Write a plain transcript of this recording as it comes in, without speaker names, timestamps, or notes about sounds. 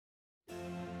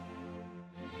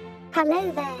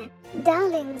Hello there,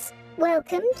 darlings.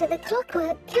 Welcome to the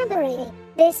Clockwork Cabaret.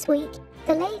 This week,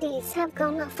 the ladies have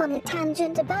gone off on a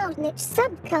tangent about niche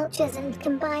subcultures and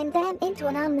combined them into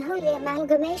an unholy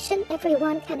amalgamation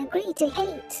everyone can agree to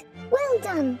hate. Well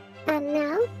done. And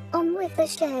now, on with the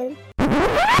show.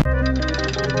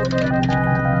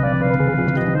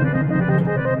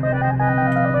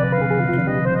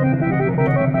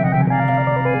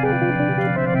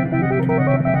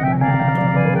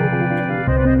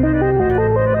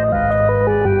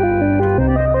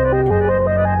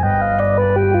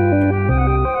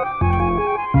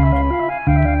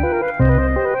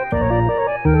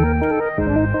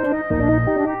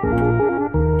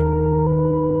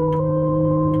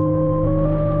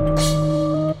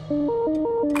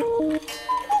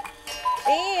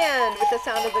 And with the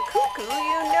sound of the cuckoo, you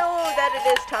know that it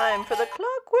is time for the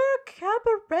Clockwork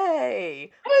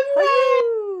Cabaret.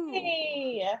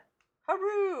 Hooray!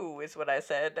 Haru is what I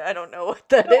said. I don't know what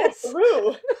that is.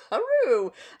 Haru.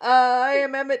 Haru. I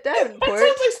am Emmett Davenport. That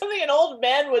sounds like something an old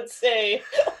man would say.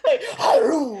 Like,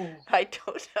 Haru. I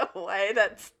don't know why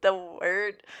that's the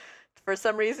word. For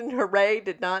some reason, hooray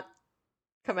did not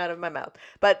come out of my mouth.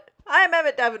 But I am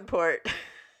Emmett Davenport.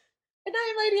 And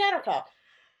I am Lady Anarcha.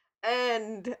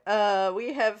 And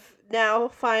we have now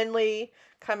finally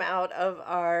come out of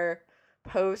our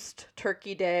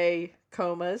post-Turkey Day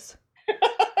comas.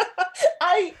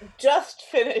 I just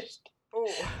finished. Ooh.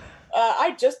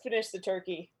 I just finished the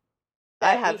turkey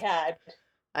that we had.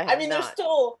 I mean, there's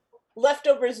still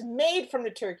leftovers made from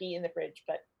the turkey in the fridge,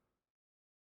 but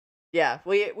yeah,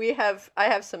 I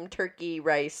have some turkey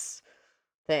rice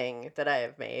thing that I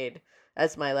have made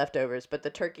as my leftovers, but the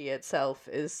turkey itself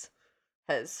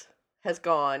has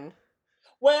gone.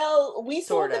 Well, we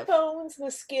sold the bones and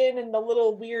the skin and the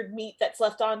little weird meat that's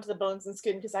left onto the bones and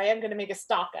skin because I am going to make a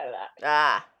stock out of that.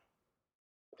 Ah.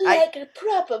 Like a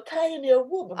proper pioneer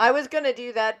woman. I was going to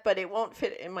do that, but it won't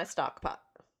fit in my stock pot.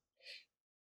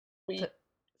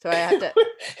 So I have to.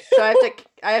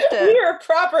 We are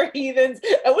proper heathens,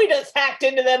 and we just hacked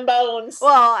into them bones.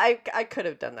 Well, I could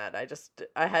have done that.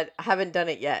 I haven't done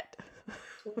it yet.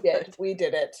 We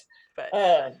did it. But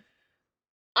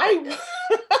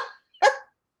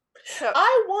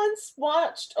I once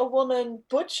watched a woman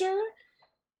butcher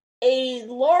a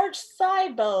large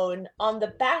thigh bone on the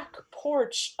back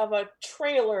porch of a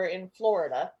trailer in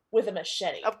Florida with a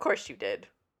machete. Of course you did.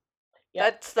 Yep.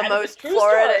 That's the most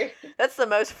Florida. That's the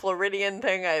most Floridian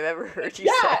thing I've ever heard you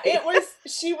say. Yeah, it was.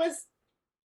 She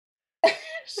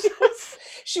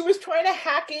was trying to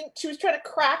hack in. She was trying to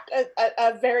crack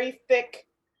a very thick.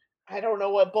 I don't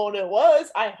know what bone it was.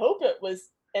 I hope it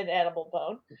was an animal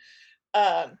bone.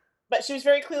 But she was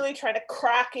very clearly trying to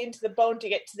crack into the bone to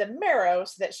get to the marrow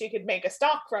so that she could make a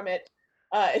stock from it.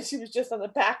 And she was just on the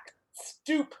back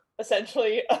stoop,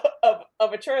 essentially, of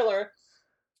a trailer.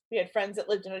 We had friends that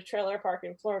lived in a trailer park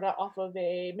in Florida off of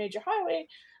a major highway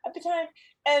at the time.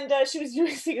 And she was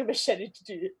using a machete to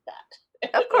do that.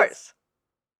 Of course.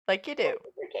 Like you do.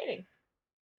 Entertaining.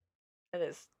 It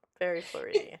is very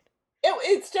Floridian.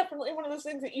 It's definitely one of those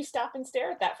things that you stop and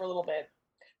stare at that for a little bit.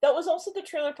 That was also the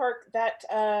trailer park that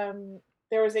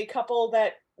there was a couple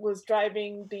that was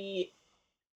driving the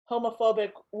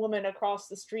homophobic woman across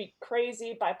the street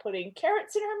crazy by putting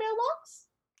carrots in her mailbox.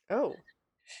 Oh.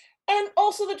 And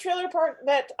also the trailer park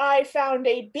that I found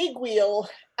a big wheel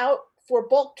out for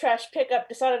bulk trash pickup,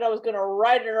 decided I was going to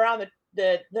ride it around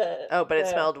the Oh, but it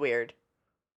smelled weird.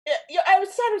 Yeah, I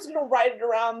decided I was going to ride it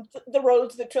around the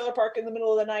roads of the trailer park in the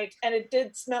middle of the night, and it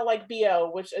did smell like BO,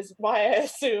 which is why I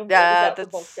assumed it was out for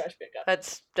bulk trash pickup.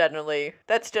 That's generally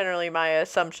my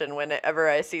assumption whenever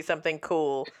I see something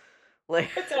cool. I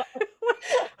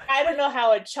don't know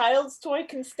how a child's toy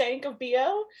can stank of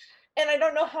BO, and I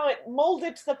don't know how it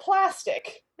molded to the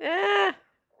plastic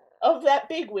of that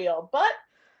big wheel, but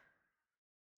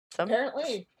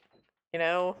apparently,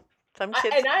 some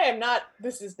kids. And I am not.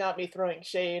 This is not me throwing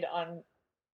shade on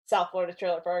South Florida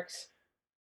trailer parks.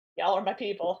 Y'all are my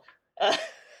people, but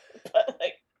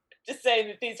just saying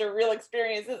that these are real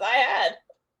experiences I had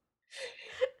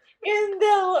in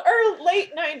the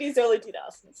late '90s, early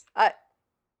 2000s.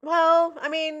 Well, I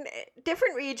mean,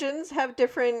 different regions have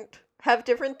different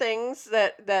things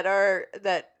that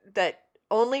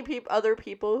only other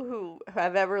people who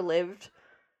have ever lived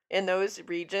in those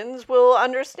regions will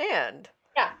understand.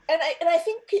 Yeah, and I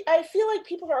feel like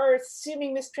people are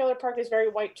assuming this trailer park is very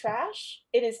white trash.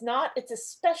 It is not. It's a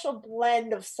special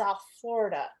blend of South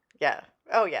Florida. Yeah.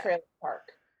 Oh yeah. Trailer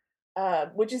park.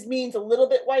 Which means a little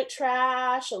bit white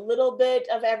trash, a little bit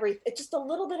of everything. It's just a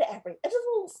little bit of everything. It's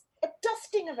a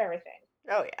dusting of everything.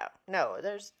 Oh yeah. No,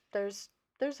 there's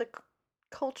a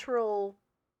cultural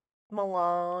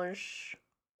melange.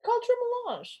 Cultural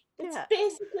melange. It's Yeah.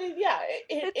 basically, a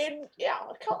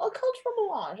cultural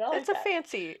melange. I like that.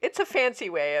 It's a fancy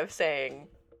way of saying,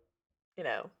 you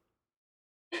know,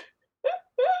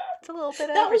 it's a little bit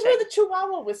of That was where everything. the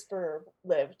Chihuahua Whisperer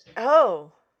lived.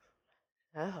 Oh.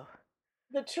 Oh.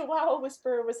 The Chihuahua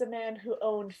Whisperer was a man who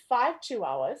owned 5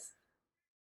 Chihuahuas.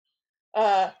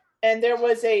 And there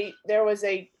was a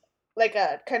like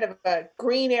a kind of a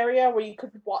green area where you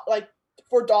could walk, like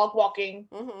for dog walking,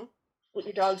 Mm-hmm. let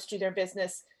your dogs do their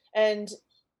business. And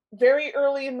very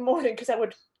early in the morning, because I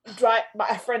would drive,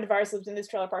 a friend of ours lives in this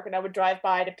trailer park, and I would drive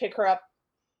by to pick her up,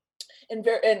 and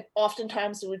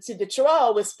oftentimes we would see the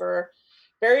Chihuahua Whisperer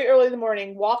very early in the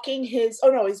morning walking his, oh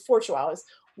no, he's 4 Chihuahuas,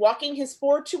 walking his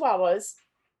 4 Chihuahuas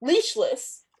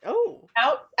leashless Oh.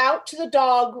 out to the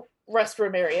dog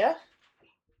restroom area,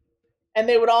 and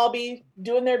they would all be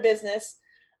doing their business.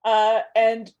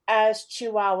 And as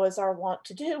Chihuahuas are wont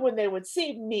to do, when they would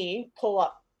see me pull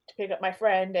up to pick up my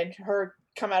friend and her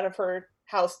come out of her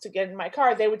house to get in my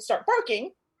car, they would start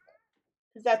barking,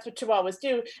 because that's what Chihuahuas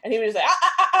do. And he would just like, ah,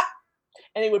 ah, ah, ah,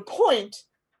 and he would point,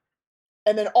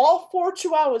 and then all 4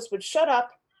 Chihuahuas would shut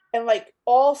up and like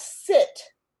all sit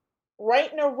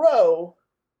right in a row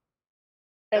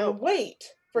and Oh. wait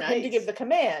for him to give Nice. the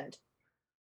command.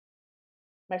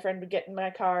 My friend would get in my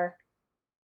car,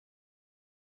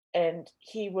 and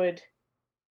he would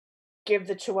give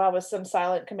the Chihuahua some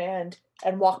silent command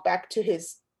and walk back to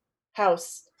his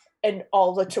house, and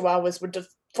all the Chihuahuas would just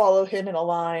follow him in a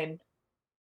line.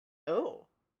 Oh.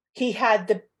 He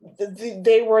had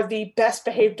they were the best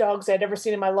behaved dogs I'd ever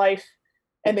seen in my life,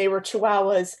 and they were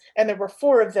Chihuahuas, and there were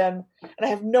 4 of them, and I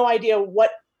have no idea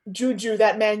what juju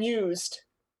that man used.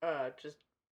 Just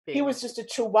He being. was just a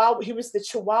Chihuahua. He was the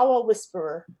Chihuahua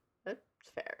Whisperer. That's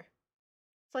fair.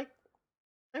 It's like,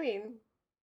 I mean,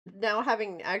 now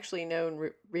having actually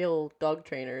known real dog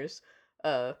trainers,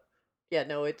 yeah,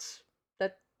 no,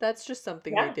 that's just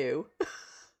something they Yeah. do.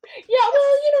 Yeah,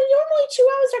 well, normally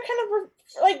Chihuahuas are kind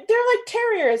of like, they're like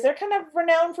terriers. They're kind of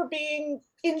renowned for being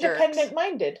independent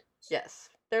minded. Yes,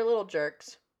 they're little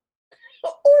jerks.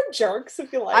 Or jerks,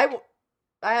 if you like.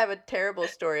 I have a terrible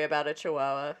story about a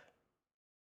Chihuahua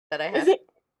that I Is have. it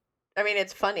I mean,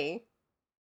 it's funny.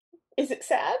 is it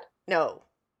sad? No,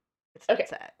 it's not Okay.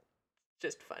 sad. It's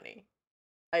just funny.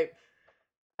 I,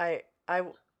 I.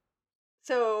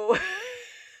 So I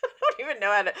don't even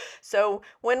know how to. So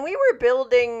when we were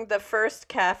building the first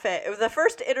cafe, it was the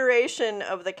first iteration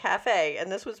of the cafe,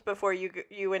 and this was before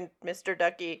you and Mr.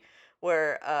 Ducky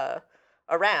were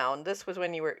around. This was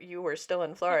when you were still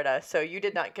in Florida, so you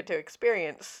did not get to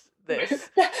experience this.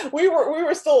 we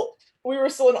were still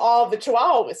in awe of the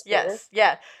Chihuahua Whisperer. Yes,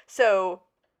 yeah. So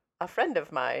a friend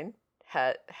of mine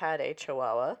had a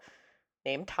Chihuahua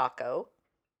named Taco.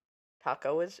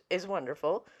 Taco is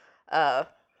wonderful. Uh,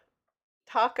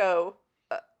 Taco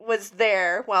was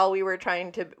there while we were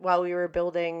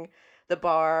building the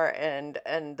bar and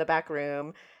the back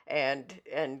room and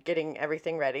getting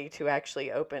everything ready to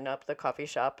actually open up the coffee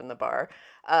shop and the bar.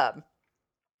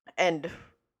 And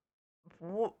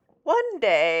one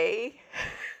day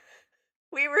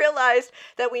we realized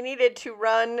that we needed to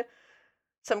run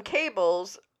some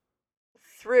cables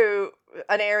through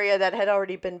an area that had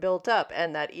already been built up,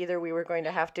 and that either we were going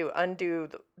to have to undo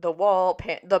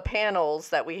the panels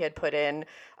that we had put in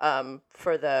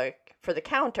for the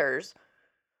counters,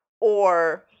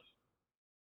 or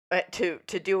to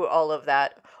do all of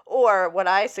that. Or what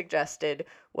I suggested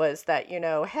was that,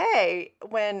 hey,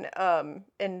 when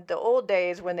in the old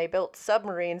days when they built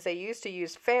submarines, they used to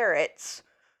use ferrets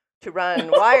to run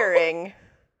wiring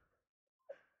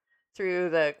through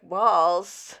the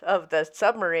walls of the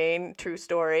submarine. True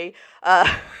story.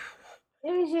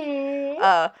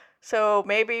 Mm-hmm. So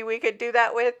maybe we could do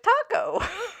that with Taco.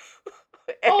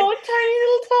 Oh,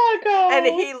 tiny little Taco. And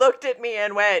he looked at me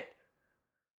and went,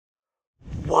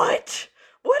 "What?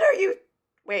 What are you?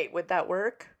 Wait, would that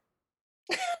work?"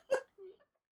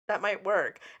 That might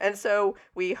work. And so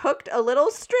we hooked a little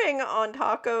string on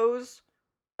Taco's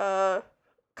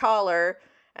collar,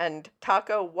 and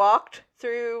Taco walked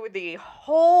through the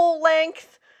whole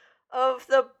length of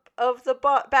the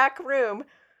back room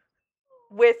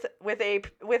with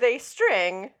a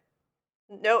string,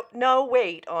 no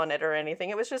weight on it or anything.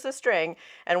 It was just a string,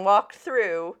 and walked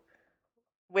through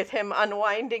with him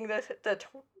unwinding the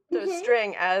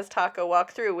string as Taco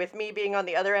walked through, with me being on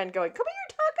the other end going, "Come here,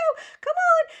 Taco! Come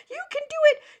on! You can do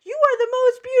it! You are the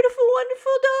most beautiful,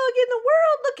 wonderful dog in the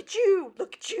world! Look at you!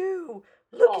 Look at you!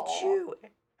 Look at you!"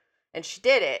 And she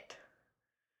did it.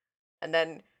 And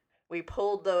then we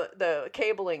pulled the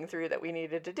cabling through that we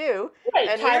needed to do. Right,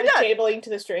 and tie we were the done. cabling to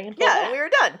the string and pull Yeah, back. and we were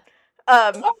done.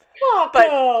 Um, but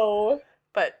Taco.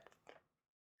 but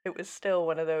it was still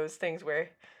one of those things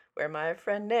where my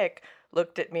friend Nick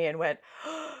looked at me and went,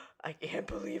 "I can't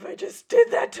believe I just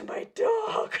did that to my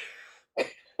dog."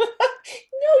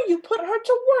 No, you put her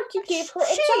to work. You gave her a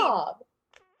She job.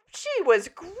 she was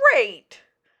great.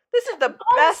 This is the Dogs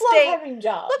best love day. having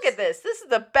jobs. Look at this. This is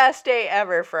the best day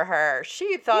ever for her.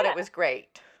 She thought Yeah. it was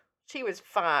great. She was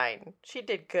fine. She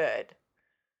did good.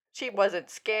 She wasn't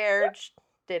scared. She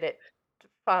did it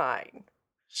fine.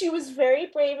 She was very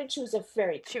brave and she was a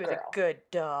very good She was a girl. good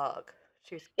dog.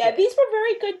 She was Yeah, good. these were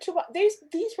very good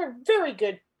these were very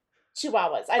good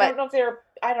Chihuahuas. I don't know if they're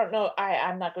I don't know.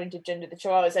 I'm not going to gender the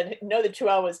Chihuahuas. I didn't know the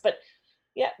Chihuahuas, but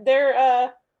yeah,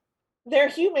 their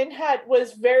human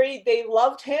was very they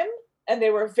loved him and they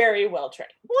were very well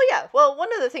trained. Well, yeah. Well,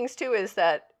 one of the things too is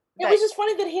that It was just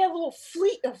funny that he had a little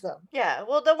fleet of them. yeah.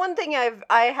 Well, the one thing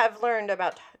I have learned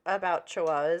about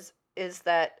Chihuahuas is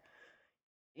that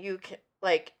you can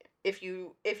like if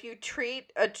you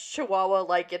treat a Chihuahua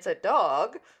like it's a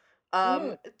dog,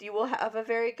 you will have a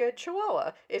very good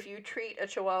Chihuahua. If you treat a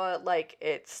Chihuahua like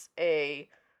it's a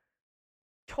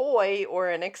toy or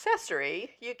an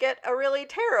accessory, you get a really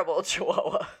terrible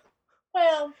Chihuahua.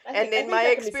 Well, I In think my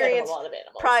that can be said of experience, a lot of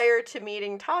animals. prior to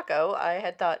meeting Taco, I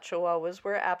had thought Chihuahuas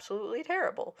were absolutely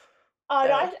terrible. Oh So,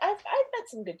 no, I've met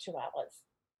some good Chihuahuas.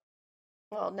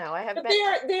 well, now I have But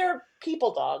met. they're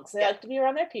people dogs. They Yeah. like to be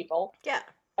around their people. Yeah.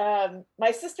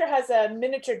 My sister has a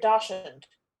miniature Dachshund,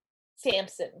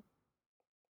 Samson.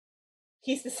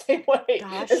 He's the same way.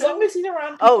 As long Dachshund? as he's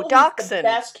around Oh, people, he's the Dachshund.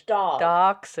 best dog.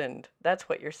 Dachshund. That's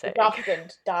what you're saying.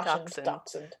 Dachshund.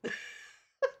 Dachshund.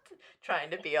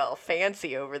 Trying to be all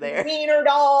fancy over there. Wiener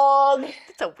dog.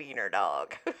 It's a wiener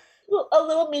dog. A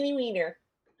little mini wiener.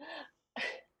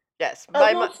 Yes, A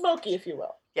little smoky, if you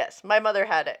will. Yes, my mother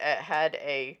had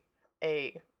a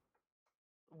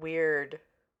weird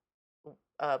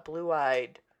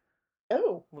blue-eyed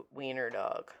wiener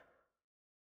dog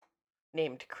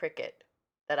named Cricket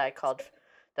that I called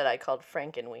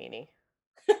Frankenweenie.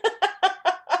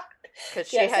 Because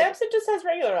Samson just has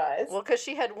regular eyes. Well, because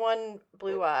she had one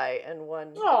blue eye and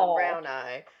one brown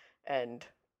eye, and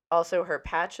also her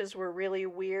patches were really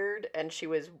weird, and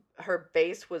her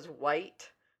base was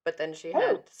white, but then she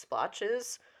had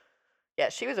splotches. Yeah,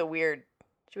 she was a weird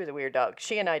dog.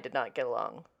 She and I did not get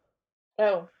along.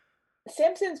 Oh,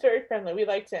 Samson's very friendly. We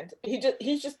like Samson.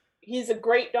 He's a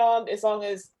great dog as long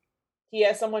as he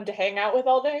has someone to hang out with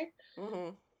all day.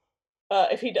 Mm-hmm.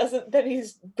 If he doesn't, then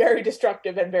he's very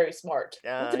destructive and very smart.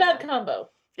 It's a bad combo.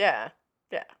 Yeah,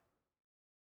 yeah.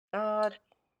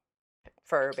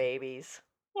 Fur babies.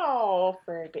 Oh,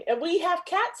 fur baby. And we have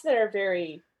cats that are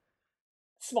very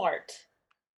smart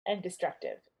and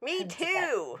destructive. Me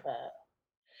too.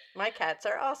 My cats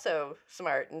are also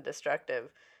smart and destructive.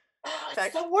 Oh, in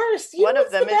fact, it's the worst. One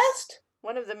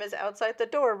of them is outside the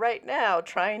door right now,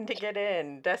 trying to get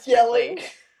in desperately. Yelling.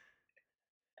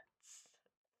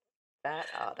 That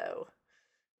Otto.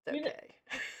 It's okay.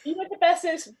 You know what the best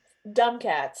is? Dumb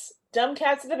cats. Dumb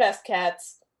cats are the best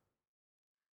cats.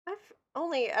 I've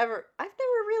never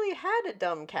really had a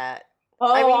dumb cat.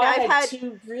 Oh, I've had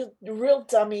two real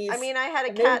dummies. I mean, I had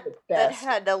a cat that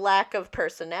had a lack of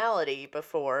personality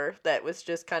before. That was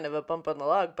just kind of a bump on the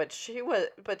log. But she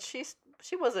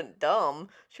wasn't dumb.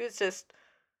 She was just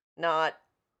not.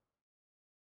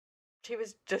 She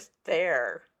was just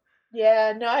there.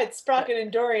 Yeah, no, I had Sprocket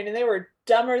and Dorian, and they were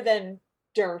dumber than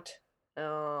dirt.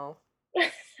 Oh.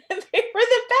 They were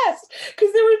the best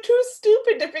because they were too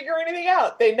stupid to figure anything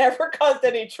out. They never caused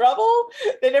any trouble.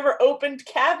 They never opened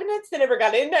cabinets. They never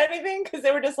got into anything because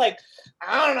they were just like,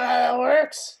 I don't know how that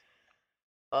works.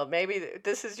 Well, maybe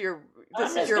this is your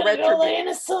retribution. Lay in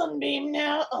a sunbeam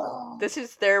now. Oh. This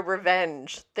is their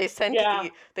revenge. They sent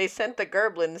the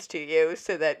Grrblins to you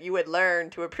so that you would learn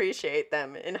to appreciate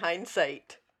them in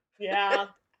hindsight. Yeah.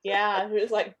 It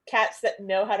was like cats that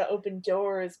know how to open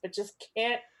doors but just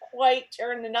can't quite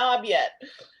turn the knob yet.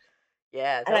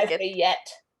 Yeah, yet.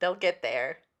 They'll get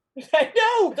there. I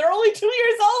know. They're only 2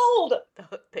 years old.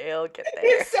 They'll get there.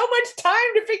 There's so much time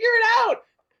to figure it out.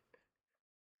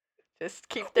 Just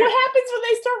keep their. What happens when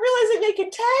they start realizing they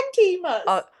can tag team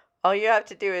us? All you have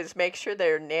to do is make sure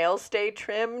their nails stay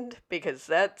trimmed, because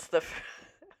that's the.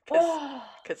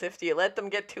 Because if you let them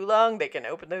get too long, they can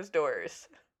open those doors.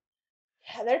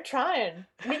 Yeah, they're trying.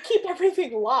 We keep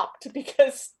everything locked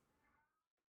because,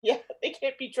 they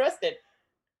can't be trusted.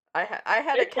 I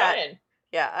had a cat. Trying.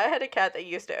 Yeah, I had a cat that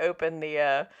used to open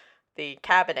the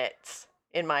cabinets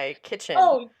in my kitchen.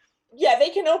 Oh, yeah, they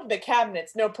can open the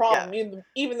cabinets, no problem. Yeah.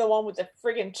 Even the one with the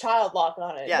friggin' child lock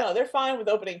on it. Yeah. No, they're fine with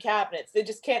opening cabinets. They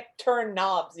just can't turn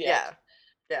knobs yet.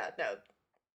 Yeah, no.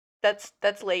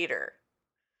 That's later.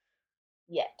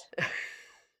 Yet.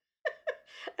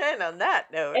 And on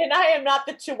that note, And I am not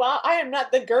the Chihuahua. I am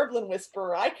not the Grrrl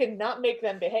whisperer. I cannot make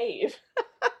them behave.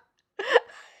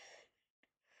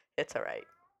 it's all right.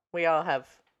 We all have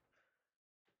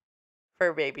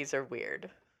fur babies are weird.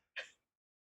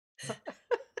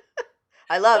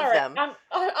 I love Sorry, them.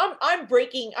 I'm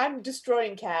breaking. I'm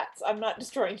destroying cats. I'm not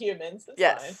destroying humans. It's fine.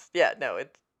 Yes. Yeah, no,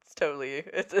 it's totally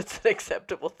it's an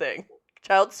acceptable thing.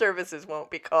 Child services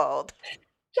won't be called.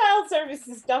 Child service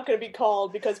is not going to be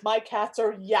called because my cats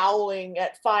are yowling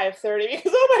at 5:30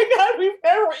 because oh my god, we've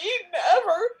never eaten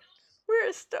ever.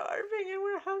 We're starving and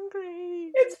we're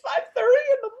hungry. It's 5:30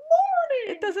 in the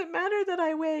morning. It doesn't matter that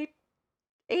I weigh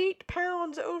 8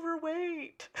 pounds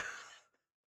overweight.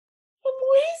 I'm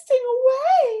wasting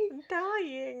away. I'm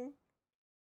dying.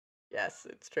 Yes,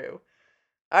 it's true.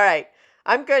 All right.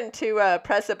 I'm going to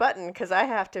press a button because I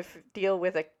have to deal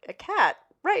with a cat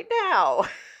right now.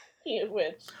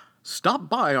 Which Stop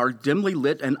by our dimly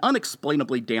lit and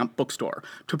unexplainably damp bookstore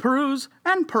to peruse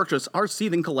and purchase our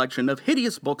seething collection of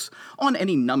hideous books on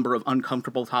any number of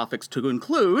uncomfortable topics to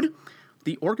include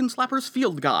The Organ Slapper's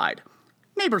Field Guide,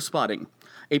 Neighbor Spotting,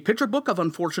 A Picture Book of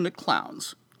Unfortunate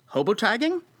Clowns, Hobo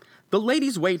Tagging, The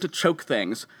Lady's Way to Choke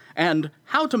Things, and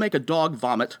How to Make a Dog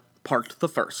Vomit, Part the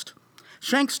First.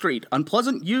 Shank Street,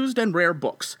 Unpleasant Used and Rare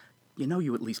Books. You know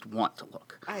you at least want to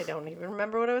look. I don't even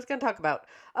remember what I was going to talk about.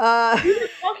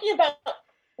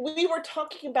 we were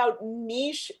talking about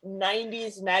niche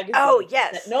 90s magazines Oh,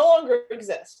 yes. that no longer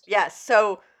exist. Yes.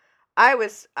 So I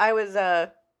was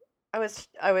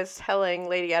telling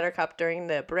Lady Attercop during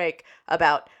the break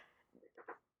about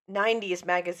 90s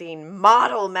magazine,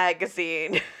 Model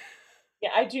Magazine,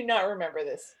 Yeah, I do not remember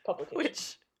this publication.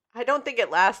 which I don't think it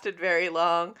lasted very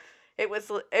long. It was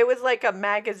like a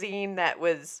magazine that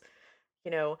was,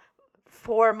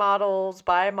 for models,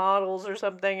 by models or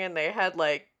something, and they had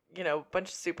like, a bunch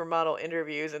of supermodel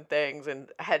interviews and things and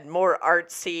had more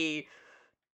artsy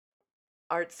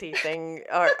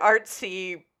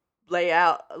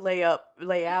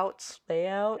layouts,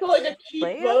 Like a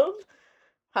cheap Vogue?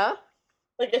 huh?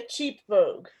 Like a cheap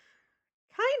Vogue.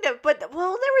 Kind of, but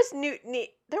well, there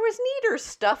was neater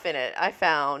stuff in it. I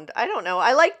found. I don't know.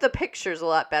 I liked the pictures a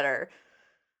lot better.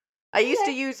 I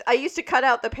used to cut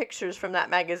out the pictures from that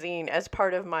magazine as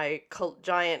part of my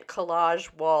giant collage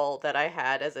wall that I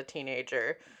had as a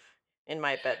teenager in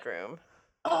my bedroom.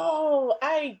 Oh,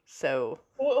 But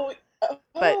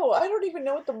I don't even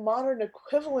know what the modern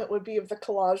equivalent would be of the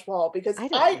collage wall because I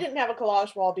don't I know. didn't have a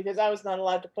collage wall because I was not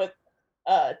allowed to put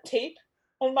tape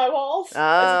on my walls as a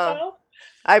Oh. child.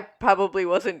 I probably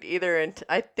wasn't either, and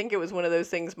I think it was one of those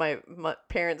things my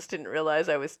parents didn't realize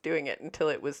I was doing it until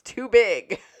it was too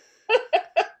big.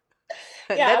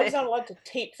 Yeah, I was not allowed to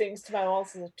tape things to my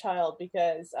walls as a child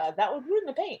because that would ruin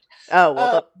the paint. Oh,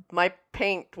 well, my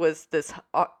paint was this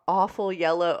awful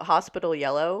yellow, hospital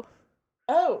yellow.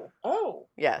 Oh.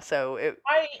 Yeah, so it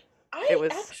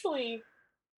was actually,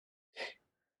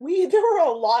 there were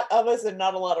a lot of us and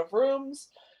not a lot of rooms.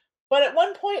 But at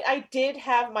one point, I did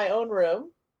have my own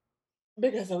room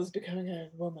because I was becoming a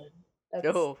woman. That's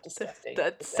disgusting.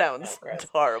 That sounds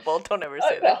horrible. Don't ever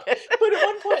say No. that. But at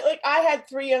one point, like I had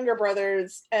 3 younger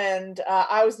brothers, and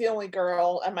I was the only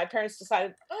girl. And my parents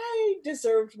decided I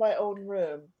deserved my own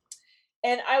room,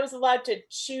 and I was allowed to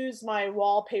choose my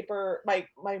wallpaper,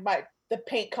 the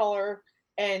paint color,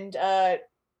 and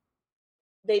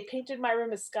they painted my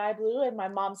room as sky blue, and my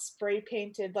mom spray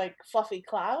painted like fluffy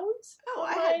clouds.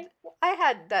 Oh, I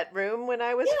had that room when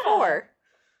I was 4.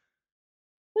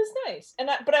 It was nice,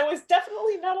 but I was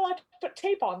definitely not allowed to put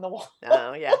tape on the wall.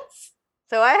 Oh yeah.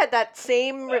 So I had that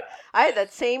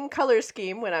same color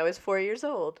scheme when I was 4 years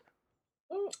old.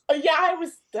 Yeah, I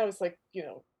was like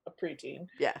a preteen.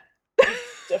 Yeah.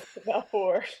 Just about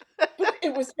 4. But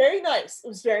it was very nice. It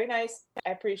was very nice.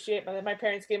 I appreciate my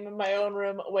parents gave me my own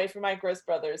room away from my gross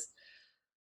brothers.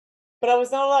 But I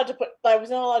was not allowed to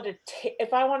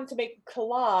if I wanted to make a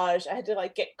collage, I had to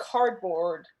like get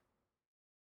cardboard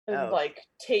and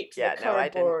tape the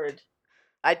cardboard.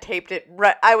 I taped it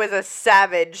right. I was a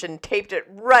savage and taped it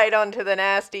right onto the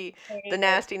nasty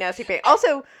paint.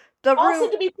 Also,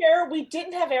 to be fair, we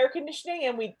didn't have air conditioning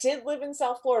and we did live in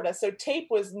South Florida, so tape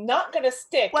was not going to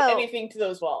stick anything to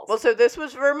those walls. Well, so this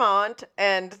was Vermont,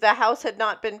 and the house had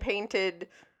not been painted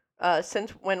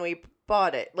since when we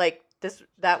bought it. Like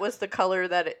that was the color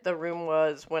that the room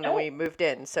was when we moved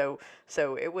in. So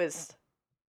it was,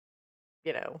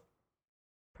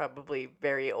 probably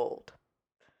very old.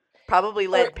 Probably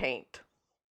lead paint.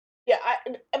 Yeah,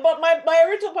 but my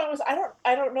original point was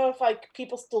I don't know if like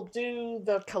people still do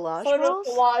the Collage photo walls?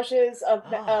 collages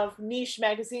Oh. of niche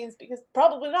magazines, because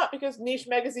probably not, because niche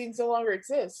magazines no longer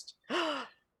exist.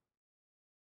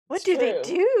 What It's do they true.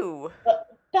 do? But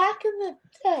back in the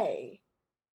day,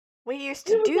 We used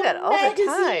to there was do that a all the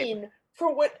time. magazine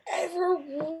for whatever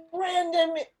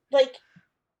random like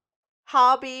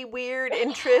Hobby, weird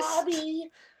interest. hobby.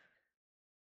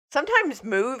 Sometimes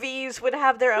movies would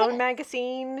have their own Yeah,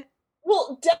 magazine.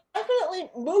 well, definitely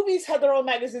movies had their own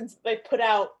magazines they put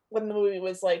out when the movie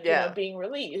was like, Yeah. being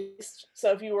released.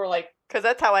 So if you were like, Because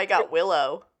that's how I got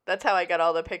Willow. That's how I got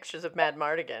all the pictures of Mad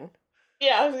Mardigan.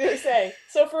 yeah, I was gonna say.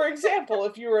 So for example,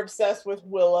 if you were obsessed with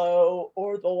Willow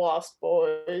or The Lost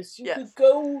Boys, you could Yes.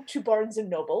 go to Barnes and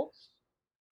Noble,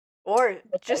 Or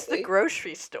most just the likely,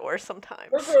 grocery store or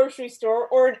sometimes. grocery store,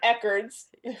 or an Eckerd's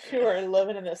if you were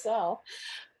living in the South.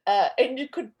 And you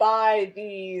could buy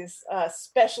these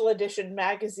special edition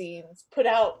magazines put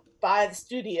out by the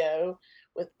studio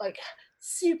with like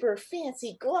super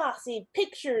fancy glossy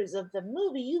pictures of the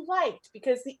movie you liked,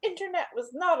 because the internet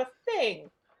was not a thing.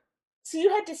 So you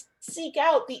had to seek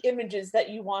out the images that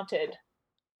you wanted,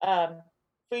 um,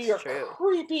 for It's your true.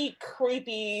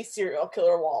 creepy serial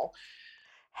killer wall.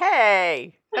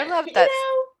 Hey, I love you that.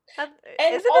 know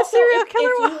and Is it a also, serial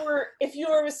killer if you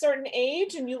were of a certain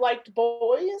age and you liked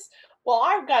boys, well,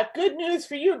 I've got good news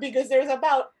for you, because there's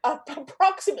about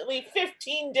approximately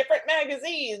 15 different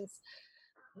magazines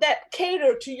that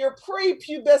cater to your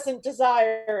prepubescent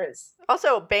desires.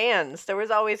 Also, bands. There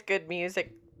was always good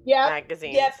music Yep,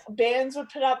 magazines. yep. Bands would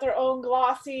put out their own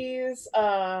glossies.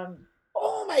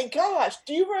 Oh my gosh,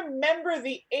 do you remember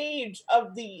the age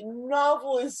of the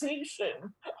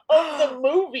novelization of the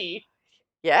movie?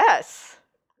 Yes.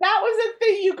 That was a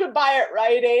thing you could buy at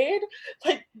Rite Aid.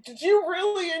 Like, did you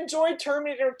really enjoy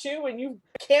Terminator 2 and you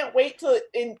can't wait till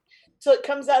it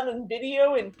comes out on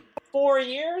video in 4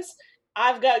 years?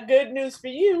 I've got good news for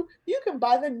you. You can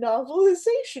buy the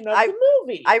novelization of I the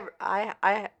movie.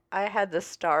 I had the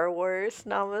Star Wars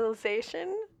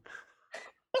novelization.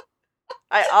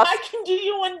 I also I can do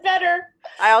you one better.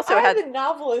 I also I have had the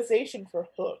novelization for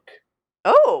Hook.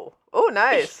 oh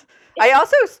nice.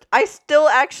 I still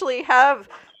actually have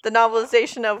the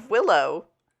novelization of Willow.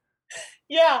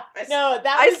 Yeah, no,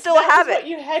 I still that was have what it.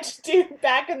 you had to do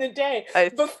back in the day. I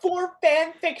Before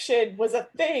fan fiction was a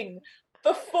thing.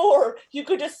 Before you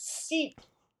could just see,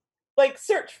 like,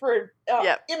 search for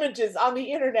yep. images on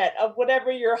the internet of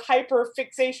whatever your hyper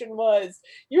fixation was.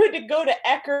 You had to go to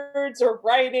Eckerd's or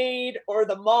Rite Aid or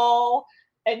the mall,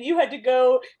 and you had to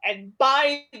go and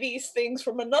buy these things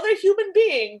from another human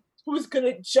being who was going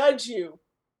to judge you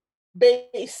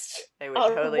based They would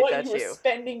on totally what you judge were you.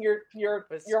 spending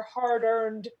Was your hard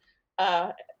earned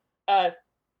uh, uh,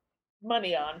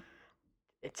 money on.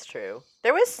 It's true.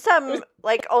 There was It was, some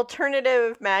like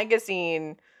alternative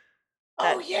magazine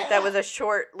oh that yeah, was a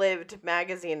short-lived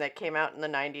magazine that came out in the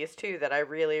 90s too that I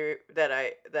really that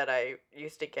I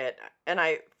used to get, and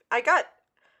I got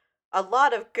a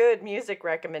lot of good music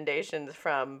recommendations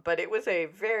from, but it was a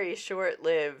very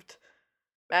short-lived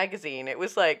magazine. It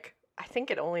was like I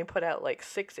think it only put out like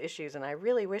 6 issues, and I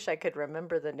really wish I could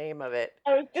remember the name of it.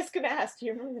 I was just gonna ask. Do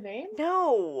you remember the name?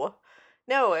 No.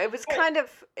 No, Wait, it was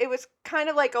kind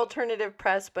of like alternative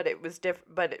press, but it was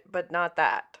but not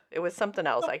that. It was something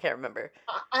else. so I can't remember.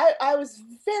 I was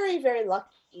very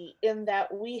lucky in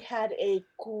that we had a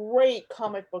great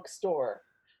comic book store.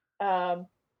 Um,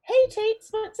 hey Tates,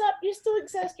 what's up? You still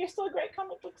exist. You're still a great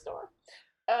comic book store.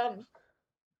 Um,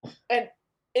 and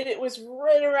it was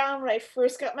right around when I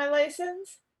first got my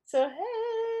license. So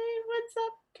hey, what's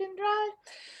up? Can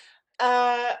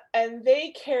drive. And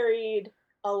they carried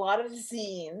a lot of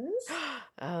zines.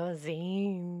 Oh,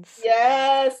 zines.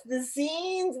 Yes, the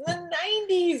zines in the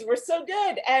 90s were so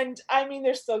good. And I mean,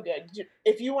 they're still good.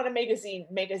 If you want to make a zine,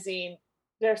 make a zine.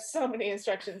 There's so many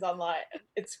instructions online.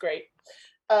 It's great.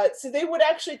 So they would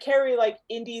actually carry like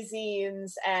indie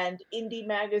zines and indie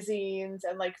magazines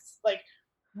and like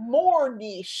more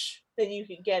niche than you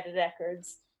could get at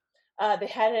Eckerd's. They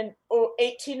had an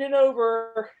 18 and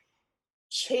over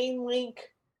chain link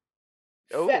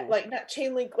Oh. like not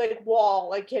chain link like wall,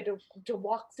 like you had to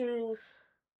walk through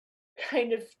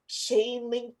kind of chain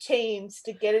link chains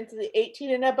to get into the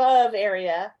 18 and above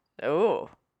area. Oh.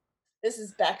 This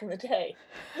is back in the day.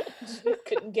 You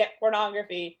couldn't get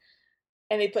pornography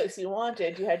any place you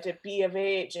wanted. You had to be of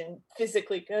age and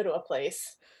physically go to a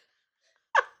place.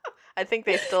 I think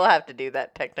they still have to do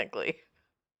that technically.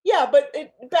 Yeah, but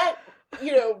back,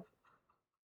 you know,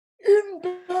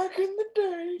 back in the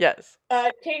day, Yes.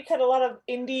 Tate's had a lot of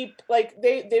indie, like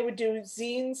they would do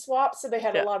zine swaps, so they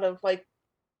had a Yeah. lot of like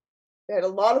They had a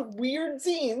lot of weird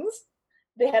scenes.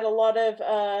 They had a lot of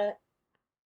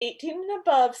 18 and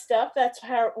above stuff. That's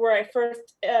where I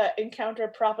first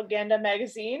encountered Propaganda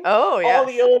magazine. Oh, All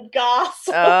the yes. old goths.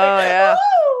 Oh, Like, yeah.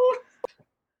 "Oh!"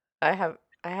 I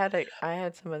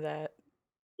had some of that.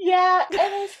 Yeah,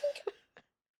 and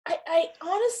I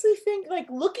honestly think, like,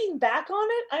 looking back on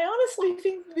it, I honestly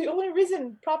think the only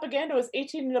reason Propaganda was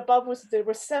 18 and above was there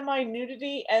was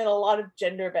semi-nudity and a lot of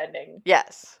gender bending.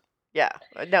 Yes. Yeah.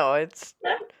 No, it's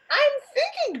I'm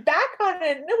thinking back on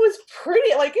it, and it was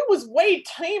pretty, like, it was way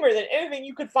tamer than anything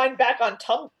you could find back on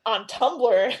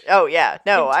Tumblr oh yeah. in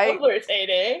No, Tumblr's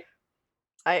heyday.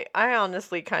 I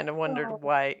honestly kind of wondered Oh.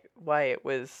 why it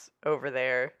was over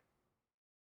there.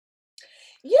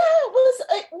 Yeah, it was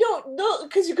no,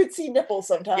 because you could see nipples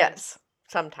sometimes. Yes,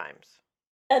 sometimes.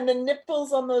 And the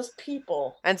nipples on those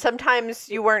people. And sometimes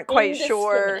you weren't quite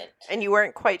sure, Indiscriminate. and you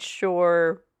weren't quite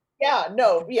sure Yeah,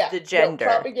 no, yeah. the No, gender.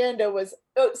 Propaganda was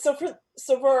so for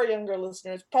our younger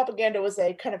listeners, Propaganda was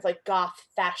a kind of like goth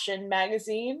fashion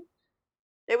magazine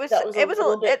It was that was a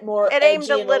little bit more it edgy aimed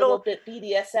a and little bit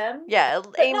BDSM. yeah, it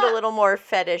but aimed a not little more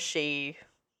fetishy.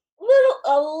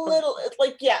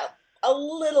 a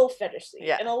little fetishy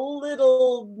Yeah. and a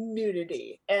little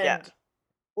nudity, and Yeah.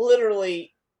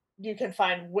 literally you can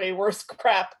find way worse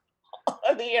crap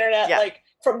on the internet, Yeah. like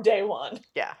from day one.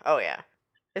 Yeah. Oh yeah.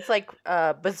 It's like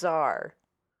Bizarre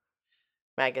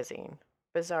magazine.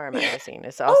 Bizarre magazine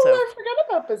is also Oh, I forgot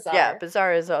about Bizarre. yeah,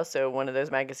 Bizarre is also one of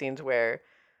those magazines where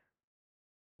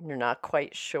you're not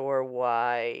quite sure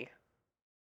why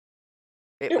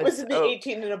It was in the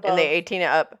 18 and above. in the 18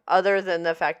 and up, other than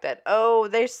the fact that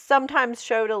they sometimes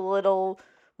showed a little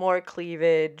more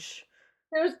cleavage.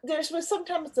 There was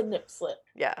sometimes a nip slip.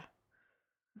 Yeah.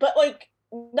 But like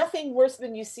nothing worse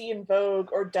than you see in Vogue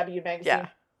or W magazine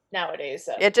nowadays.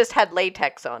 So. It just had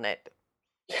latex on it.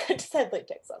 It just had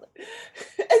latex on it.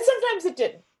 And sometimes it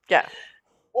didn't. Yeah.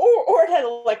 Or it had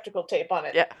electrical tape on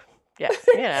it. Yeah. Yeah.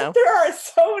 You know. There are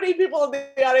so many people in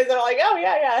the audience that are like, oh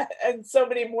yeah, and so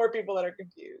many more people that are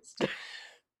confused. It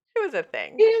was a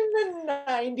thing. In the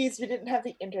 90s, we didn't have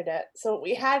the internet, so what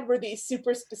we had were these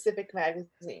super specific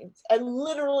magazines. And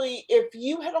literally, if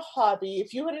you had a hobby,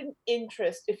 if you had an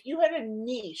interest, if you had a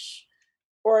niche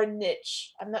or a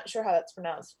niche, I'm not sure how that's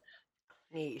pronounced,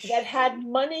 Niche. that had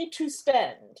money to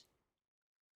spend,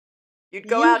 You'd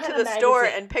go you out had to a the store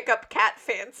magazine. and pick up Cat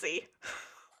Fancy.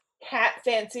 Cat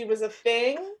Fancy was a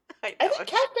thing. I I know. think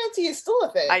Cat Fancy is still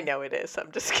a thing. I know it is.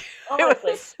 I'm just kidding.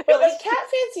 Honestly. But like Cat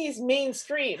Fancy is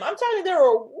mainstream. I'm talking there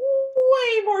are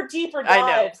way more deeper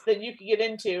dives than you could get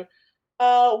into.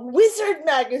 Wizard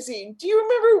Magazine. Do you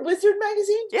remember Wizard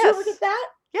Magazine? Did you ever get that?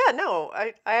 Yeah, no.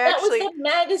 I that actually was a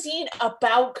magazine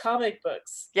about comic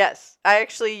books. Yes. I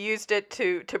actually used it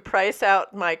to price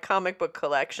out my comic book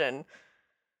collection.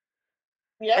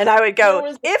 Yep. And I would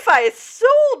go, if I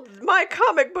sold my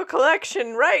comic book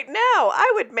collection right now,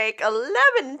 I would make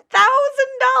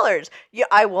 $11,000. Yeah,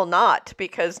 I will not,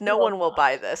 because no one will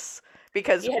buy this.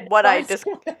 Because what I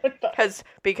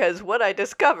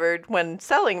discovered when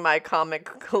selling my comic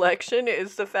collection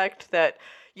is the fact that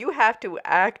you have to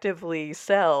actively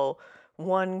sell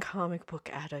one comic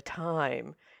book at a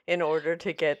time in order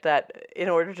to get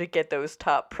those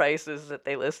top prices that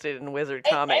they listed in Wizard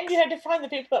Comics. And you had to find the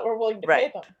people that were willing to pay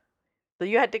them. So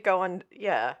you had to go on,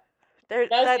 and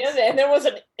there was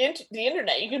the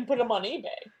internet. You can put them on eBay.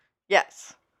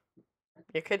 Yes.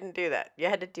 You couldn't do that. You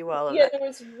had to do all of that. Yeah, there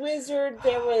was Wizard.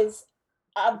 There was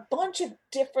a bunch of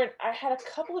different. I had a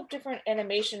couple of different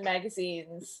animation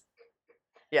magazines.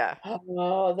 Yeah.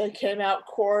 Oh, they came out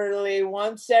quarterly,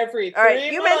 once every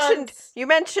 3 months. You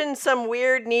mentioned some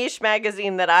weird niche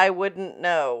magazine that I wouldn't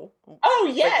know.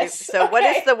 Oh yes. So what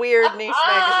is the weird niche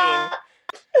magazine?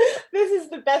 This is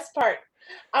the best part.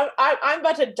 I'm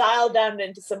about to dial down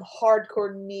into some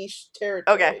hardcore niche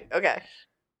territory. Okay.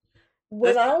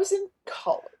 When I was in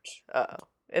college.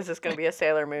 Is this going to be a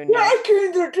Sailor Moon? Back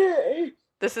in the day.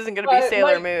 This isn't going to be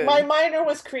Sailor Moon. My minor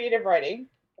was creative writing.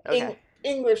 Okay.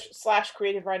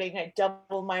 English/creative writing. I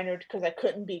double minored because I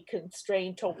couldn't be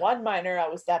constrained to one minor. I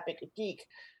was that big a geek.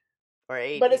 Or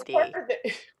ADD. But as part of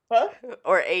it, huh?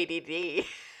 Or ADD.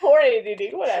 Or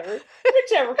ADD, whatever.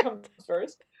 Whichever comes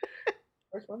first.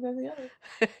 First one, then the other.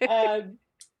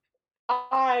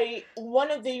 One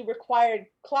of the required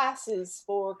classes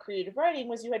for creative writing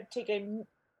was you had to take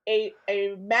a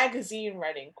magazine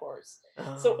writing course.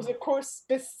 So it was a course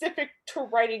specific to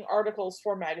writing articles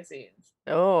for magazines.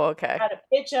 Oh, okay. How to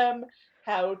pitch them,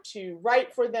 how to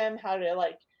write for them, how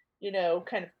to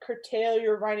kind of curtail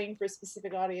your writing for a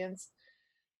specific audience.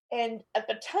 And at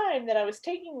the time that I was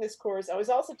taking this course, I was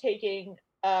also taking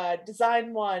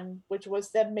Design 1, which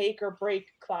was the make or break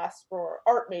class for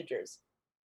art majors.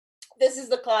 This is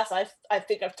the class I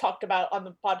think I've talked about on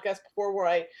the podcast before,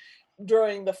 where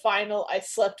during the final, I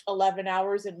slept 11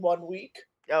 hours in 1 week.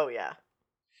 Oh, yeah.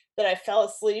 That I fell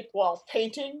asleep while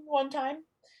painting one time.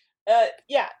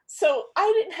 Yeah, so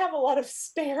I didn't have a lot of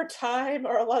spare time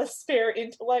or a lot of spare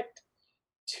intellect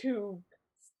to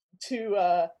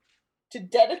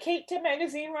dedicate to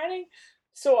magazine writing.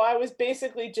 So I was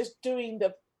basically just doing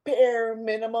the bare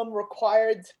minimum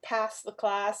required to pass the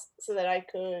class so that I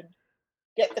could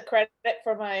get the credit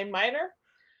for my minor.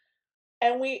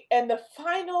 And the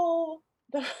final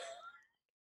the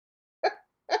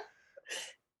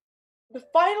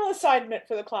final assignment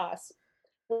for the class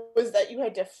was that you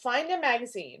had to find a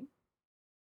magazine.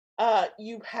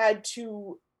 You had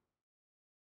to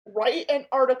write an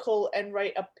article and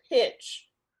write a pitch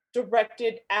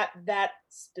directed at that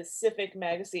specific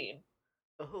magazine.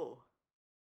 Oh.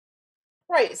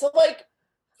 Right. So, like,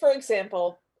 for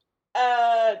example,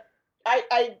 I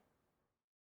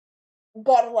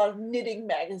bought a lot of knitting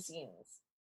magazines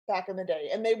back in the day,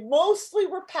 and they mostly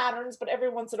were patterns, but every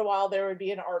once in a while there would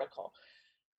be an article.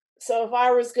 So if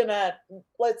I was gonna,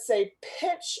 let's say,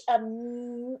 pitch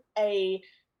an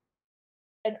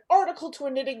article to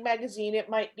a knitting magazine, it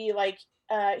might be like,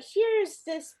 here's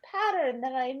this pattern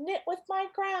that I knit with my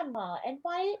grandma and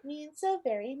why it means so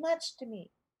very much to me.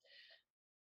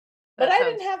 But I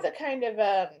didn't have the kind of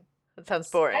that sounds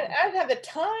boring. I didn't have the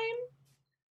time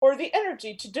or the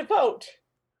energy to devote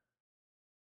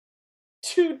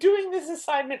to doing this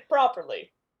assignment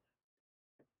properly.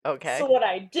 Okay. So what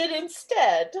I did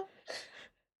instead.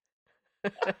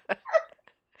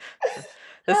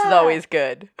 This is always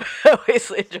good. I always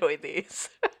enjoy these.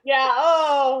 Yeah,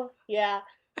 oh, yeah.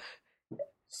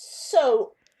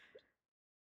 So,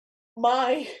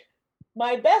 my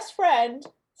best friend,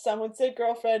 some would say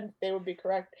girlfriend, they would be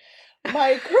correct.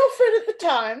 My girlfriend at the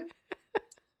time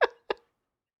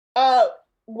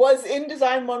was in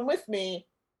Design 1 with me.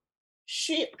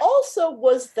 She also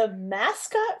was the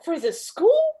mascot for the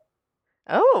school.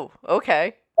 Oh,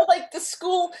 okay. But like the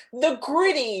school, the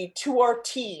Gritty to our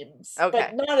teams.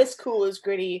 Okay. But not as cool as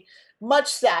Gritty. Much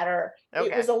sadder.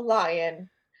 Okay. It was a lion.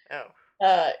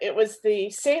 Oh. It was the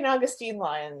St. Augustine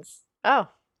Lions. Oh.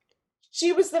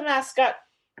 She was the mascot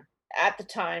at the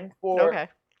time for, okay.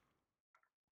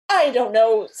 I don't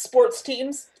know, sports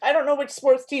teams. I don't know which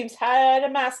sports teams had a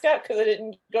mascot because I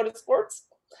didn't go to sports.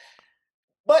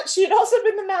 But she had also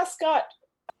been the mascot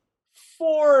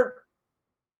for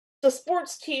the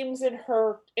sports teams in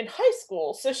high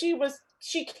school. So she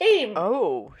came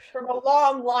from a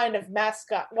long line of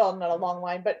mascot. Well, not a long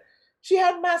line, but she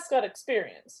had mascot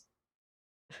experience.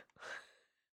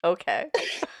 Okay.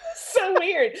 So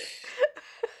weird.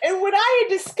 And what I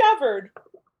had discovered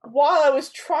while I was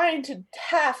trying to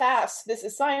half-ass this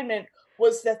assignment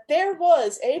was that there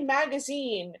was a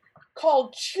magazine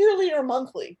called Cheerleader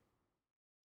Monthly.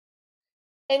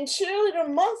 And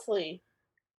Cheerleader Monthly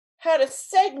had a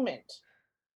segment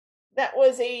that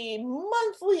was a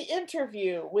monthly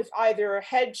interview with either a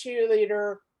head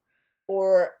cheerleader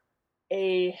or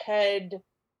a head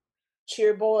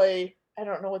cheer boy. I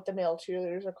don't know what the male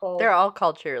cheerleaders are called. They're all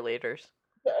called cheerleaders.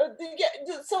 Yeah,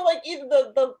 so like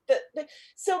either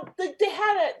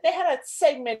they had a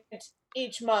segment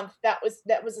each month that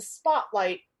was a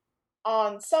spotlight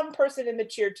on some person in the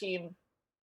cheer team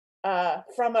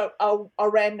from a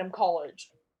random college.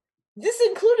 This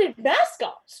included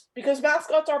mascots because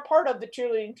mascots are part of the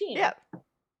cheerleading team. Yeah.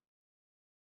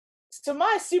 So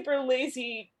my super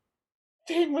lazy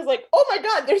thing was like, oh my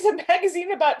god, there's a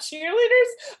magazine about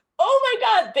cheerleaders. Oh my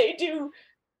god, they do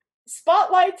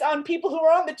spotlights on people who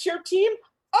are on the cheer team.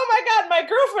 Oh my god, my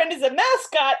girlfriend is a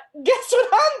mascot. Guess what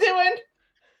I'm doing?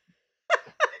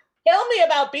 Tell me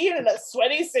about being in a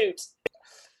sweaty suit.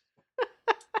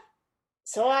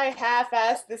 So I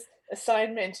half-assed this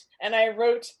assignment and I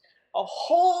wrote a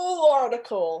whole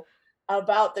article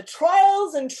about the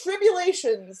trials and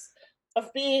tribulations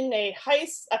of being a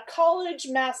college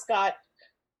mascot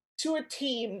to a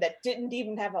team that didn't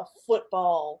even have a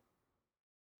football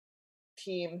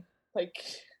team. Like,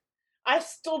 I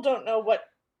still don't know what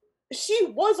she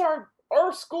was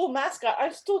our school mascot.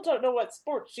 I still don't know what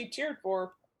sport she cheered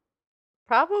for.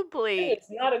 Probably. It's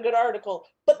not a good article,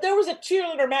 but there was a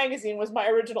cheerleader magazine was my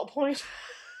original point.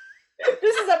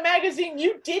 This is a magazine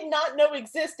you did not know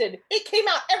existed. It came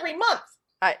out every month.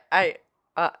 I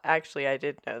actually I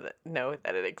did know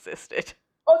that it existed.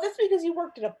 Oh, that's because you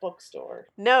worked in a bookstore.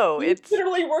 No, it's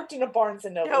literally worked in a Barnes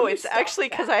and Noble. No, it's actually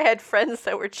because I had friends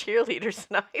that were cheerleaders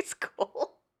in high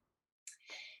school.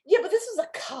 Yeah, but this was a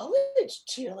college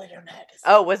cheerleader magazine.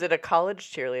 Oh, was it a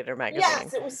college cheerleader magazine?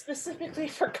 Yes, it was specifically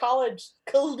for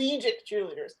collegiate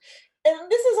cheerleaders. And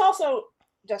this is also,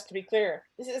 just to be clear,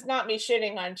 this is not me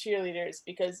shitting on cheerleaders,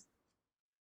 because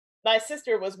my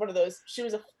sister was one of those. She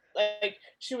was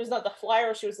she was not the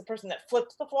flyer, she was the person that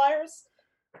flipped the flyers.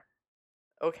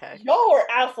 Okay. Y'all are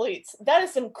athletes. That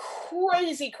is some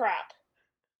crazy crap.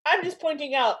 I'm just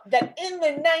pointing out that in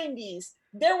the 90s,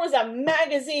 there was a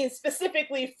magazine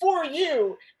specifically for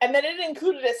you, and that it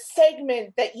included a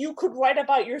segment that you could write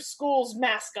about your school's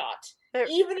mascot,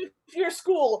 even if your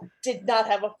school did not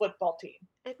have a football team.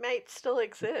 It might still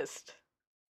exist.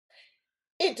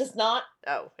 It does not.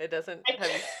 Oh, it doesn't?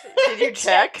 Did you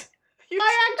check?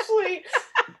 I actually...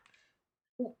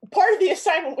 Part of the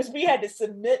assignment was we had to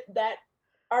submit that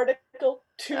article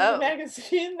to the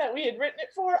magazine that we had written it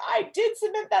for. I did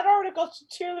submit that article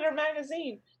to Cheerleader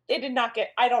Magazine. They did not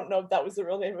get... I don't know if that was the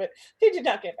real name of it. They did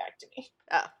not get back to me.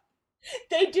 Oh.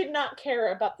 They did not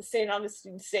care about the St.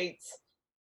 Augustine Saints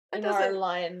and our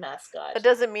lion mascot. That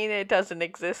doesn't mean it doesn't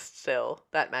exist still,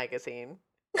 that magazine.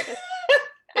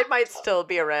 It might still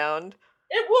be around.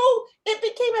 It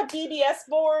became a BBS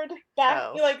board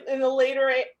back in the later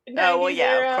 90s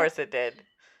era. Of course it did.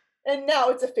 And now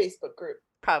it's a Facebook group.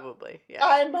 Probably, yeah.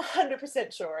 I'm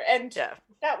 100% sure. And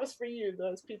that was for you,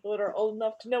 those people that are old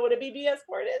enough to know what a BBS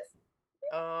board is.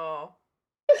 Oh.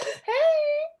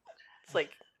 Hey! It's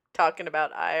like talking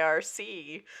about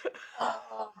IRC.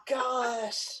 Oh,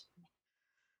 gosh.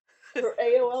 For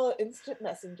AOL Instant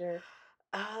Messenger.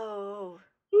 Oh.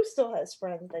 Who still has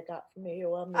friends they got from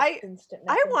AOL Instant Messenger?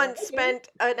 I once spent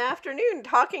an afternoon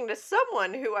talking to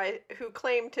someone who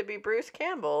claimed to be Bruce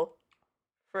Campbell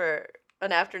for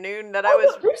an afternoon that I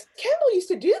was... Bruce Campbell used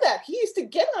to do that. He used to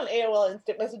get on AOL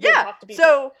Instant Messenger and talk to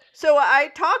people. So I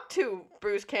talked to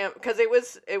Bruce Campbell, because it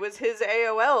was his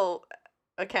AOL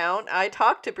account. I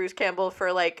talked to Bruce Campbell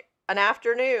for like an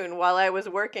afternoon while I was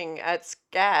working at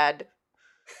SCAD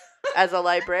as a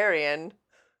librarian,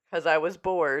 because I was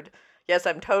bored. Yes,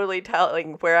 I'm totally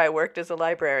telling where I worked as a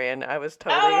librarian. I was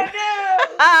totally... Oh,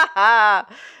 no!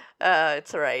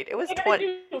 It's all right. It was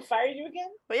 20... Fire you again?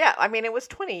 Well, yeah, I mean, it was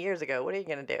 20 years ago. What are you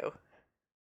going to do?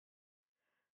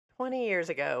 20 years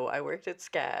ago, I worked at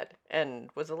SCAD and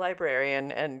was a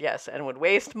librarian, and would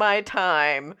waste my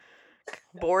time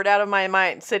bored out of my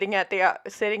mind sitting at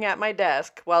my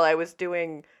desk while I was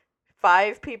doing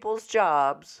 5 people's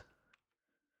jobs.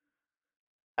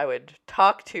 I would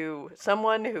talk to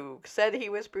someone who said he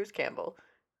was Bruce Campbell.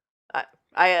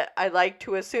 I like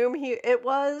to assume it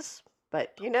was,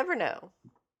 but you never know.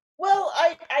 Well,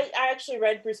 I actually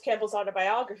read Bruce Campbell's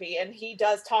autobiography, and he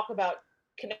does talk about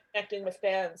connecting with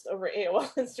fans over AOL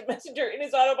Instant Messenger in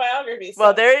his autobiography. So.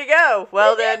 Well, there you go.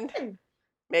 Well, then,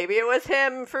 maybe it was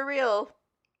him for real.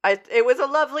 It was a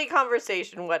lovely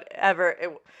conversation, whether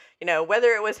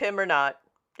it was him or not.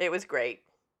 It was great.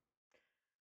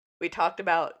 We talked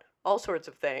about all sorts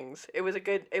of things. It was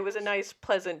a nice,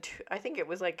 pleasant, I think it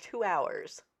was like 2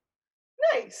 hours.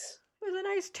 Nice. It was a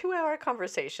nice 2-hour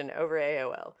conversation over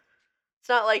AOL. It's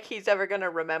not like he's ever going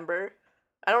to remember.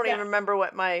 I don't even remember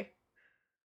what my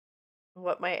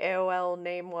AOL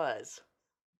name was.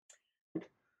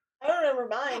 I don't remember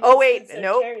mine. Oh, wait,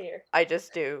 nope. Terrier. I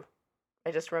just do. I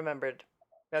just remembered.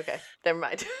 Okay, never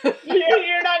mind.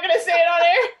 You're not going to say it on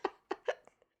air?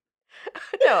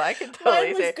 No, I can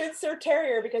totally say it. Mine was Good Sir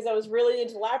Terrier because I was really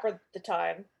into Labyrinth at the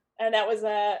time. And that was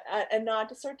a nod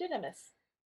to Sir Didymus.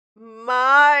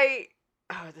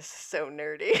 This is so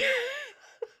nerdy.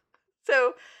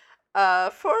 So,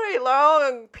 for a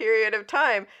long period of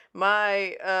time,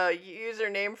 my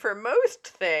username for most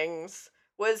things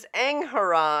was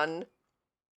Angharon.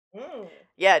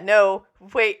 Yeah, no,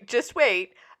 just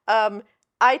wait.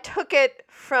 I took it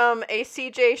from a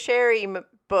C.J. Sherry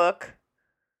book,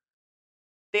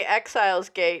 The Exile's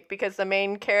Gate, because the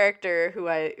main character who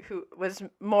was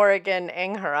Morrigan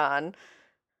Angharon,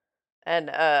 and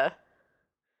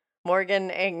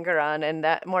Morgane Engeron, and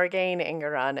that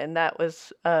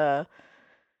was nerd.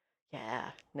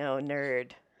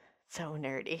 So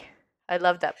nerdy. I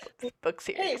love that book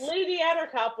series. Hey, Lady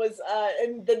Attercop was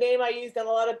and the name I used on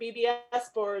a lot of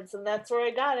BBS boards, and that's where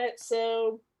I got it,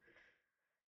 so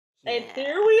and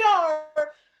here we are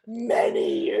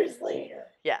many years later.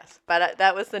 Yes, but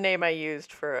that was the name I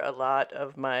used for a lot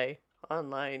of my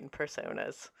online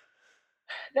personas.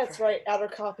 That's right.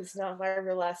 Attercop is not my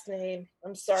real last name.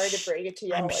 I'm sorry to break it to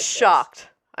y'all. I'm shocked.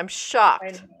 I'm shocked.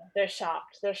 I know. They're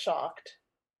shocked. They're shocked.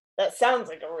 That sounds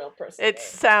like a real person. It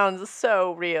sounds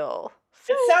so real.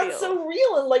 It sounds so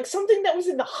real and like something that was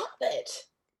in The Hobbit.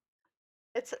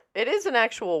 It is an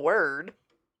actual word.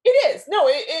 It is. No,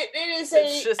 it is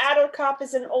It's just Addercop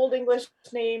is an Old English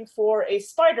name for a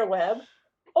spider web,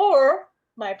 or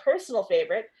my personal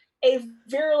favorite, a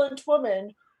virulent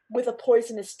woman with a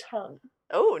poisonous tongue.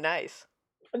 oh, nice.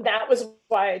 And that was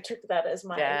why I took that as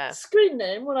my Yeah. screen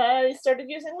name when I started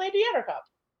using Lady Addercop.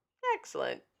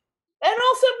 Excellent. And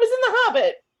also it was in The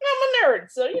Hobbit. I'm a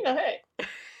nerd, so hey.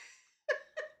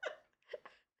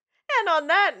 And on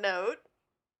that note,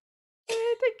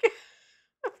 I think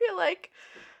I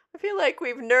feel like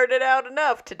we've nerded out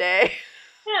enough today.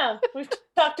 Yeah, we've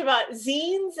talked about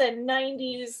zines and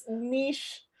 90s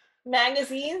niche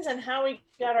magazines and how we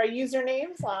got our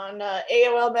usernames on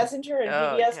AOL Messenger and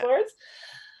Oh, BBS yeah. Words.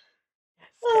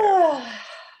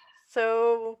 It's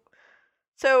terrible.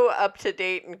 So up to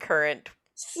date and current.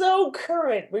 So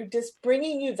current. We're just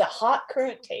bringing you the hot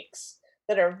current takes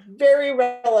that are very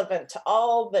relevant to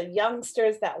all the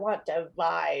youngsters that want to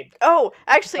vibe. Oh,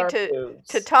 actually, our to foods.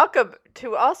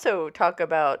 to also talk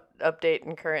about update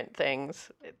and current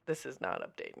things. This is not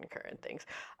update and current things.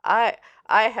 I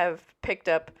have picked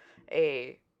up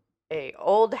a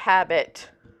old habit,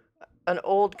 an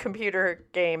old computer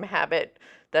game habit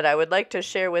that I would like to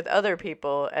share with other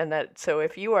people, and that so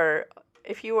if you are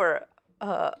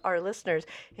our listeners,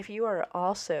 if you are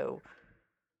also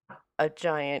a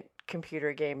giant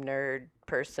computer game nerd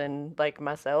person like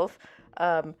myself,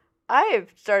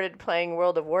 I've started playing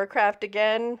World of Warcraft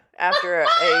again after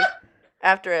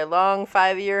a long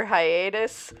 5-year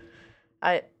hiatus.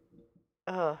 I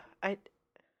oh I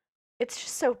it's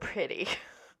just so pretty.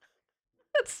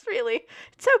 It's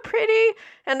so pretty,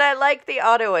 and I like the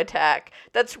auto attack.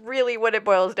 That's really what it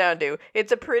boils down to.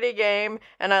 It's a pretty game,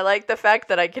 and I like the fact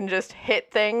that I can just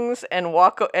hit things and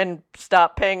walk and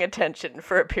stop paying attention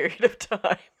for a period of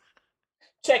time.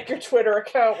 Check your Twitter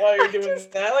account while you're doing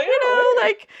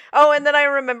that. And then I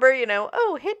remember,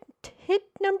 hit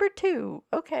number 2.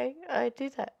 Okay, I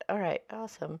do that. All right,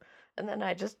 awesome. And then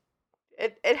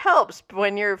it helps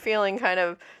when you're feeling kind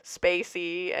of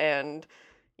spacey and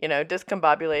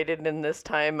discombobulated in this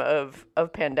time of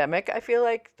pandemic. I feel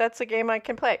like that's a game I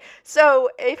can play. So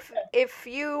if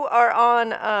you are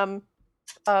on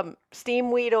Steam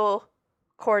Weedle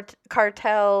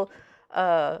Cartel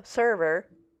server,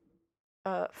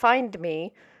 find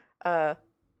me. I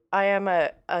am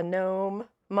a gnome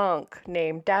monk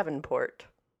named Davenport.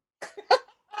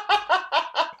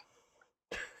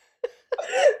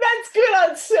 That's good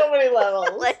on so many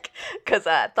levels. Because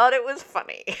I thought it was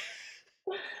funny.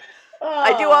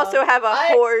 I do also have a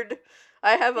horde.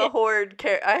 I have a horde.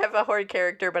 I have a horde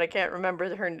character, but I can't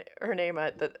remember her name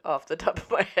off the top of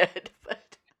my head.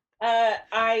 But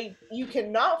you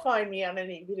cannot find me on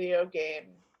any video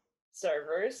game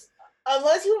servers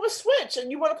unless you have a Switch and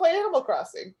you want to play Animal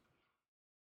Crossing.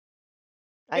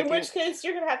 In which case,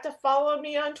 you're going to have to follow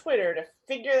me on Twitter to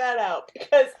figure that out,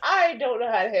 because I don't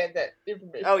know how to hand that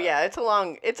information. Oh, yeah, it's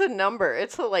a number.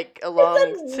 It's a long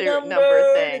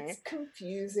number thing. It's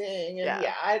confusing. And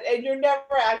and you're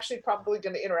never actually probably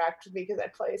going to interact with me because I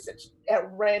play such at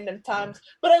random times.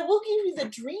 But I will give you the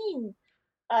dream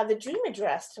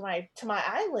address to my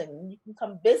island. You can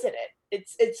come visit it.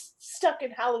 It's stuck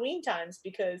in Halloween times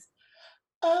because,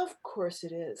 of course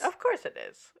it is. Of course it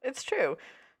is. It's true.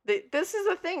 This is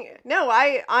a thing. No,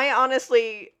 I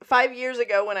honestly, 5 years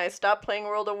ago when I stopped playing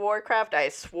World of Warcraft, I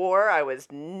swore I was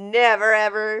never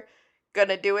ever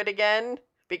gonna do it again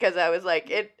because I was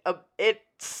like, it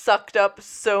sucked up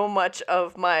so much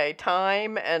of my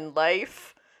time and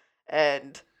life,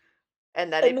 and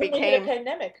that it became a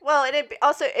pandemic. Well, and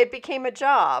it became a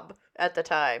job at the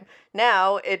time.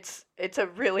 Now it's a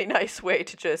really nice way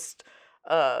to just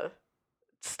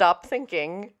stop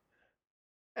thinking.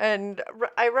 And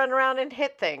I run around and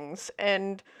hit things,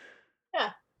 and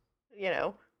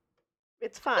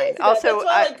it's fine. Also,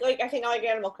 that's why I think I like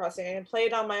Animal Crossing. I can play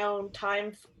it on my own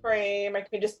time frame. I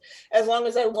can just, as long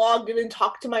as I log in and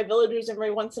talk to my villagers every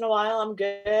once in a while, I'm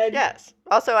good. Yes.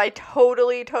 Also, I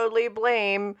totally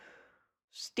blame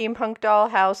Steampunk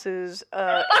Dollhouse's.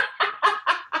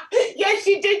 Yes,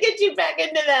 she did get you back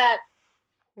into that.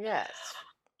 Yes.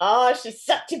 Oh, she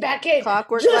sucked you back in.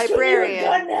 Clockwork just Librarian.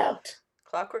 When you were out.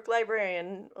 Clockwork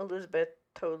Librarian Elizabeth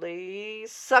totally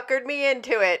suckered me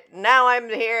into it. Now I'm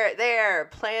there,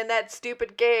 playing that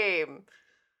stupid game.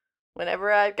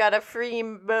 Whenever I've got a free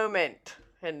moment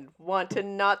and want to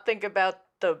not think about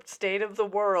the state of the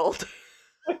world.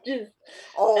 Which is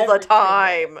all the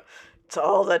time. It's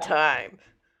all the time.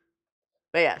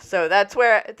 But yeah, so that's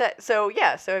where so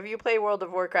if you play World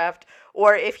of Warcraft,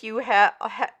 or if you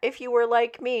if you were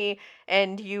like me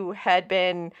and you had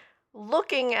been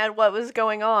looking at what was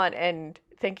going on and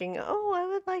thinking, oh, I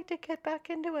would like to get back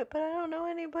into it, but I don't know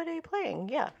anybody playing.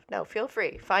 Yeah, no, feel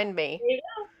free. Find me. There you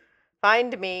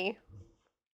Find me.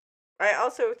 I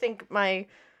also think my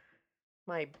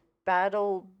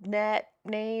BattleNet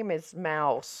name is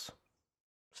Mouse.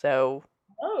 So,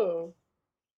 go. Oh.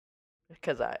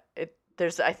 because I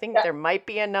think there might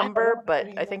be a I don't number, know but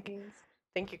what I that think means.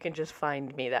 you can just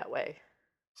find me that way.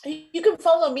 You can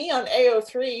follow me on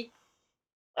AO3.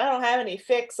 I don't have any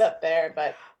fics up there,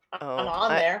 but I'm Oh,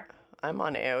 on there. I'm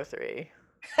on AO3.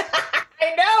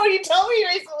 I know, you told me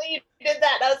recently you did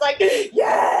that. And I was like,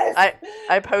 yes!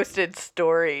 I posted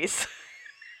stories.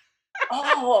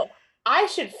 Oh, I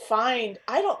should find.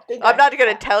 I don't think I'm not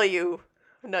gonna have- tell you.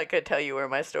 I'm not gonna tell you where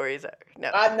my stories are.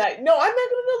 No. I'm not. No, I'm not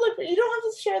going to look. You don't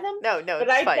have to share them. No, But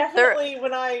it's I fine. definitely,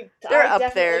 when I they're I up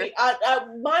definitely,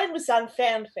 mine was on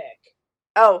fanfic.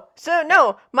 Oh, so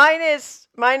no, mine is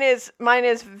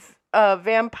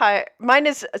vampire. Mine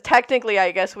is technically,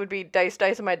 I guess, would be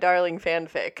Dice My Darling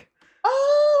fanfic,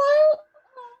 Oh,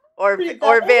 or read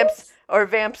Vamps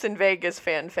those. in Vegas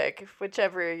fanfic,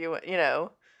 whichever you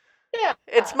know. Yeah.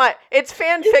 It's fanfic. Is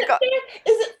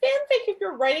it fanfic if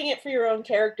you're writing it for your own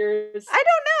characters? I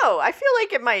don't know. I feel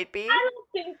like it might be. I don't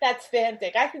think that's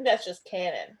fanfic. I think that's just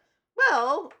canon.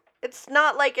 Well, it's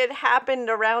not like it happened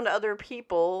around other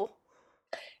people.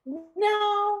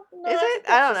 No, Is I it? think I that's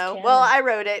don't just know. canon. Well, I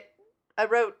wrote it. I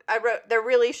wrote. They're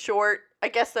really short. I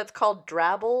guess that's called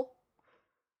Drabble.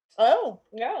 Oh,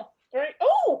 yeah. Right.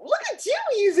 Oh, look at you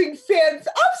using fans.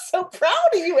 I'm so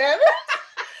proud of you, Emma.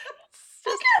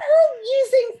 Look at her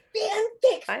using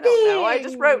fanfic. I don't know. I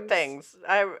just wrote things. things.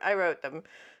 I wrote them.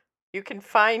 You can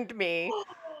find me.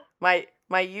 My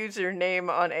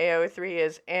username on AO3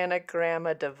 is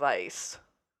Anagramma Device.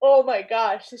 Oh my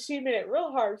gosh, she made it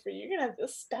real hard for you. You're gonna have to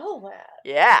spell that.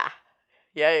 Yeah.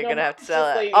 Yeah, you're gonna have to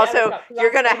sell it. Also,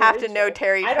 you're gonna have to know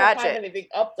Terry Pratchett. I don't have anything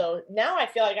up though. Now I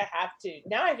feel like I have to.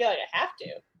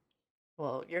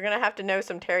 Well, you're gonna have to know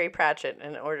some Terry Pratchett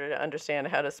in order to understand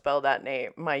how to spell that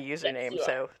name, my username. Yes,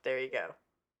 so there you go.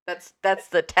 That's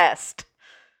the test.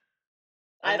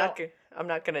 I'm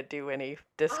not gonna do any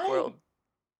Discworld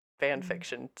fan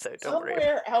fiction, so don't worry.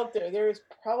 Somewhere out there is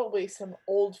probably some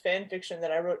old fan fiction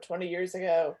that I wrote 20 years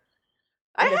ago.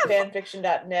 In the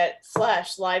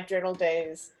fanfiction.net/live journal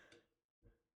days.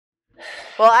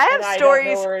 Well, I have stories. I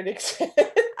don't know where it exists.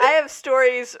 I have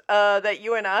stories that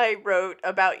you and I wrote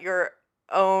about your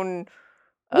own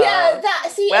webcomic.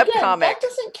 That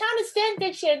doesn't count as fan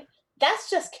fiction. That's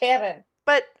just canon.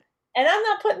 And I'm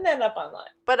not putting that up online.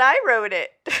 But I wrote it.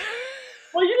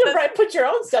 Well, you can put your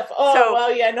own stuff. Oh, so,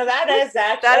 well, yeah, no, that is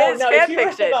actually. That is fan fiction.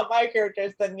 If you write about my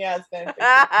characters, then yes, fan fiction.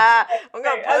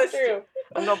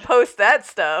 I'm gonna post that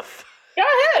stuff. Go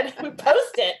ahead, we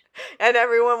post it, and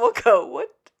everyone will go, What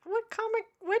comic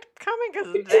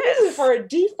is this? This is for a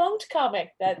defunct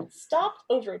comic that stopped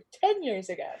over 10 years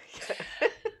ago.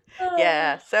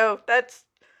 Yeah, so that's.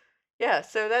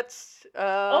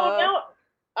 Oh no,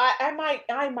 I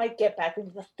might get back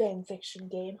into the fan fiction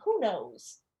game. Who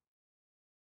knows?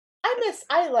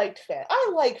 I like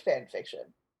fan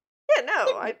fiction. Yeah,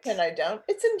 no, I don't.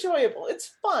 It's enjoyable.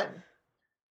 It's fun.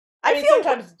 I mean, feel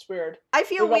sometimes it's weird. I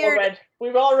feel weird.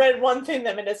 We've all read one thing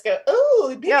that made us go,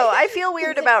 "Ooh." No, I feel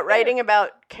weird about writing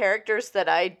about characters that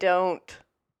I don't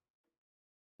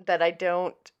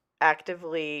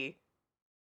actively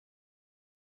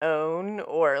own,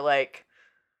 or like,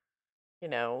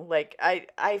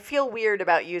 I feel weird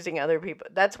about using other people.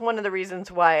 That's one of the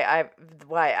reasons why I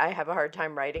have a hard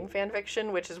time writing fan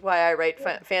fiction, which is why I write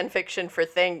fan fiction for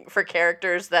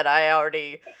characters that I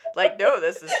already like. No,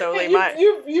 this is totally mine.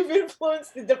 You've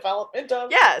influenced the development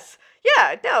of. Yes,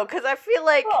 yeah, no, because I feel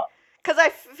like I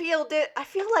feel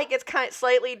like it's kind of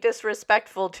slightly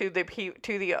disrespectful to the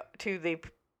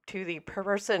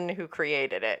person who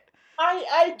created it.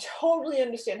 I totally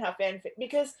understand how fanfic,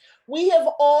 because we have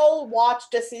all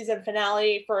watched a season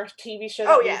finale for a TV show.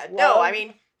 Oh yeah, no, I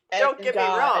mean, don't get me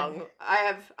wrong. I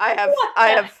have. What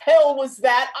the hell was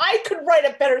that? I could write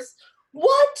a better.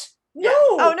 What? No.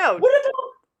 Yeah. Oh no. What about?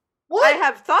 What? I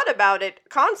have thought about it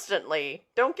constantly.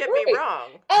 Don't get me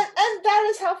wrong. And that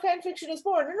is how fanfiction is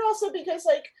born, and also because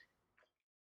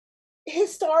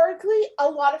historically, a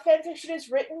lot of fanfiction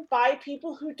is written by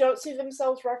people who don't see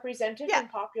themselves represented in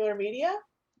popular media,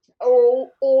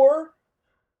 or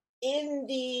in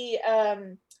the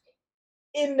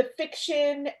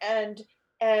fiction and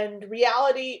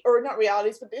reality, or not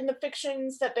realities, but in the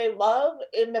fictions that they love,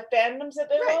 in the fandoms that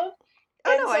they love.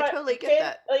 Oh no, I totally get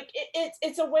that. Like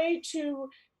it's a way to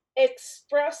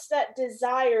express that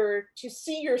desire to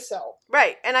see yourself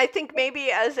Right. And I think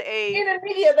maybe as in a a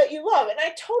media that you love, and I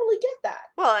totally get that.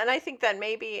 well, and I think that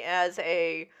maybe as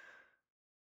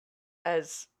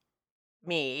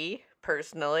me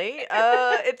personally,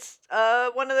 it's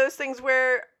one of those things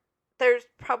where there's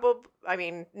probably, I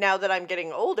mean, now that I'm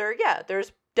getting older, yeah,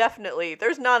 there's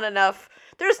not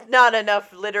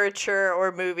enough literature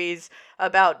or movies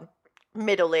about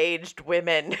middle-aged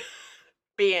women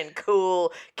being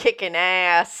cool, kicking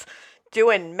ass,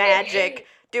 doing magic,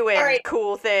 doing All right.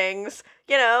 cool things,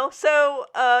 you know? So,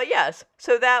 yes.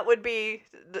 So that would be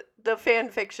the fan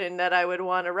fiction that I would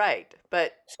want to write.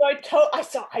 But So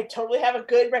I totally have a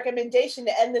good recommendation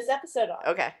to end this episode on.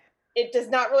 okay. It does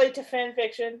not relate to fan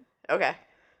fiction. Okay.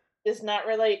 Does not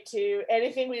relate to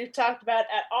anything we've talked about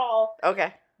at all.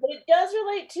 Okay. But it does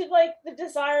relate to like the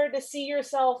desire to see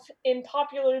yourself in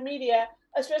popular media,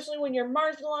 especially when you're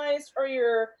marginalized or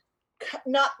you're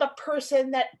not the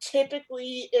person that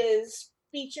typically is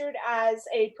featured as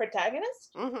a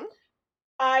protagonist. Mm-hmm.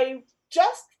 I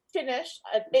just finished.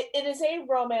 It is a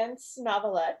romance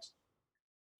novelette.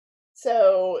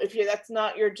 So if that's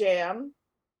not your jam,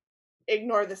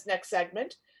 ignore this next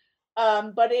segment.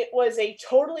 But it was a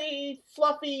totally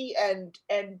fluffy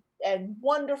and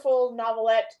wonderful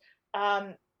novelette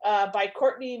by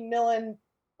Courtney Milan.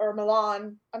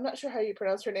 I'm not sure how you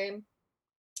pronounce her name.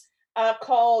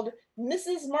 Called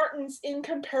Mrs. Martin's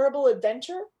Incomparable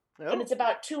Adventure, and it's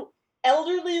about two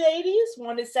elderly ladies.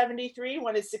 One is 73,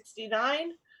 one is 69,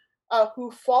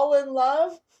 who fall in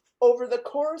love over the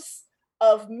course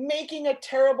of making a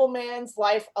terrible man's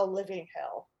life a living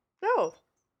hell. Oh.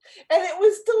 And it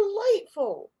was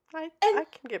delightful. I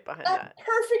can get behind that.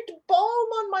 Perfect balm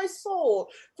on my soul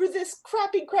for this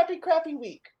crappy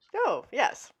week. Oh,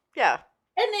 yes. Yeah.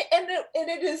 And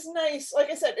it is nice. Like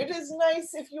I said, it is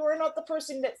nice if you are not the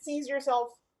person that sees yourself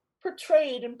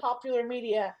portrayed in popular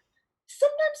media.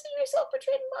 Sometimes see yourself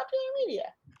portrayed in popular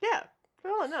media. Yeah.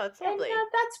 Oh, no, it's lovely. And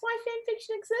that's why fan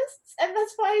fiction exists. And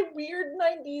that's why weird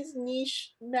 90s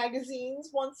niche magazines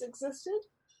once existed.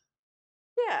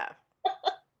 Yeah.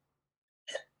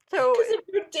 So, because if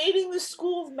you're dating the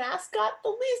school's mascot, the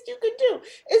least you could do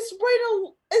is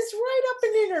write up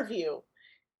an interview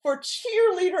for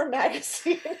Cheerleader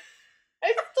magazine.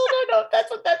 I still don't know if that's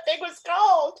what that thing was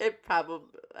called.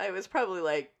 it was probably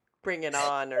like Bring It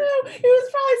On, or No, it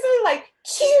was probably something like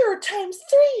Cheer times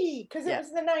 3 because it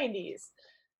was the 90s.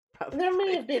 probably. There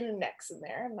may have been an X in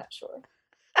there. I'm not sure.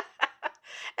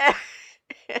 and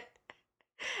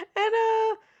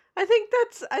I think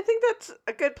that's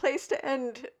a good place to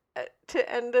end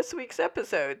this week's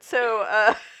episode. So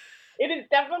it is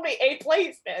definitely a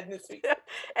place to end this week.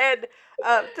 And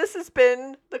this has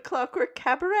been the Clockwork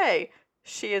Cabaret.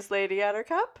 She is Lady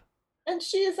Attercup. And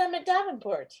she is Emmett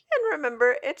Davenport. And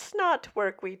remember, it's not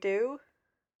work we do.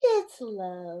 It's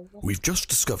love. We've just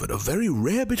discovered a very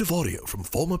rare bit of audio from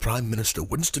former Prime Minister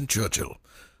Winston Churchill.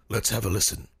 Let's have a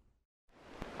listen.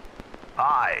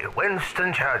 I,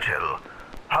 Winston Churchill,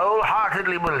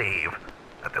 wholeheartedly believe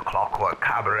that the Clockwork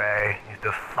Cabaret is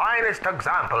the finest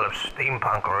example of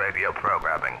steampunk radio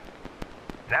programming.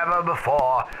 Never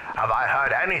before have I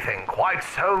heard anything quite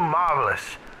so marvelous,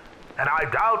 and I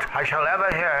doubt I shall ever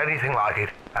hear anything like it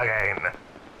again.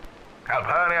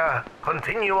 Calpurnia,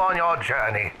 continue on your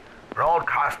journey,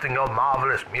 broadcasting your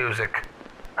marvelous music,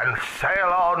 and sail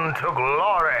on to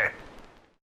glory.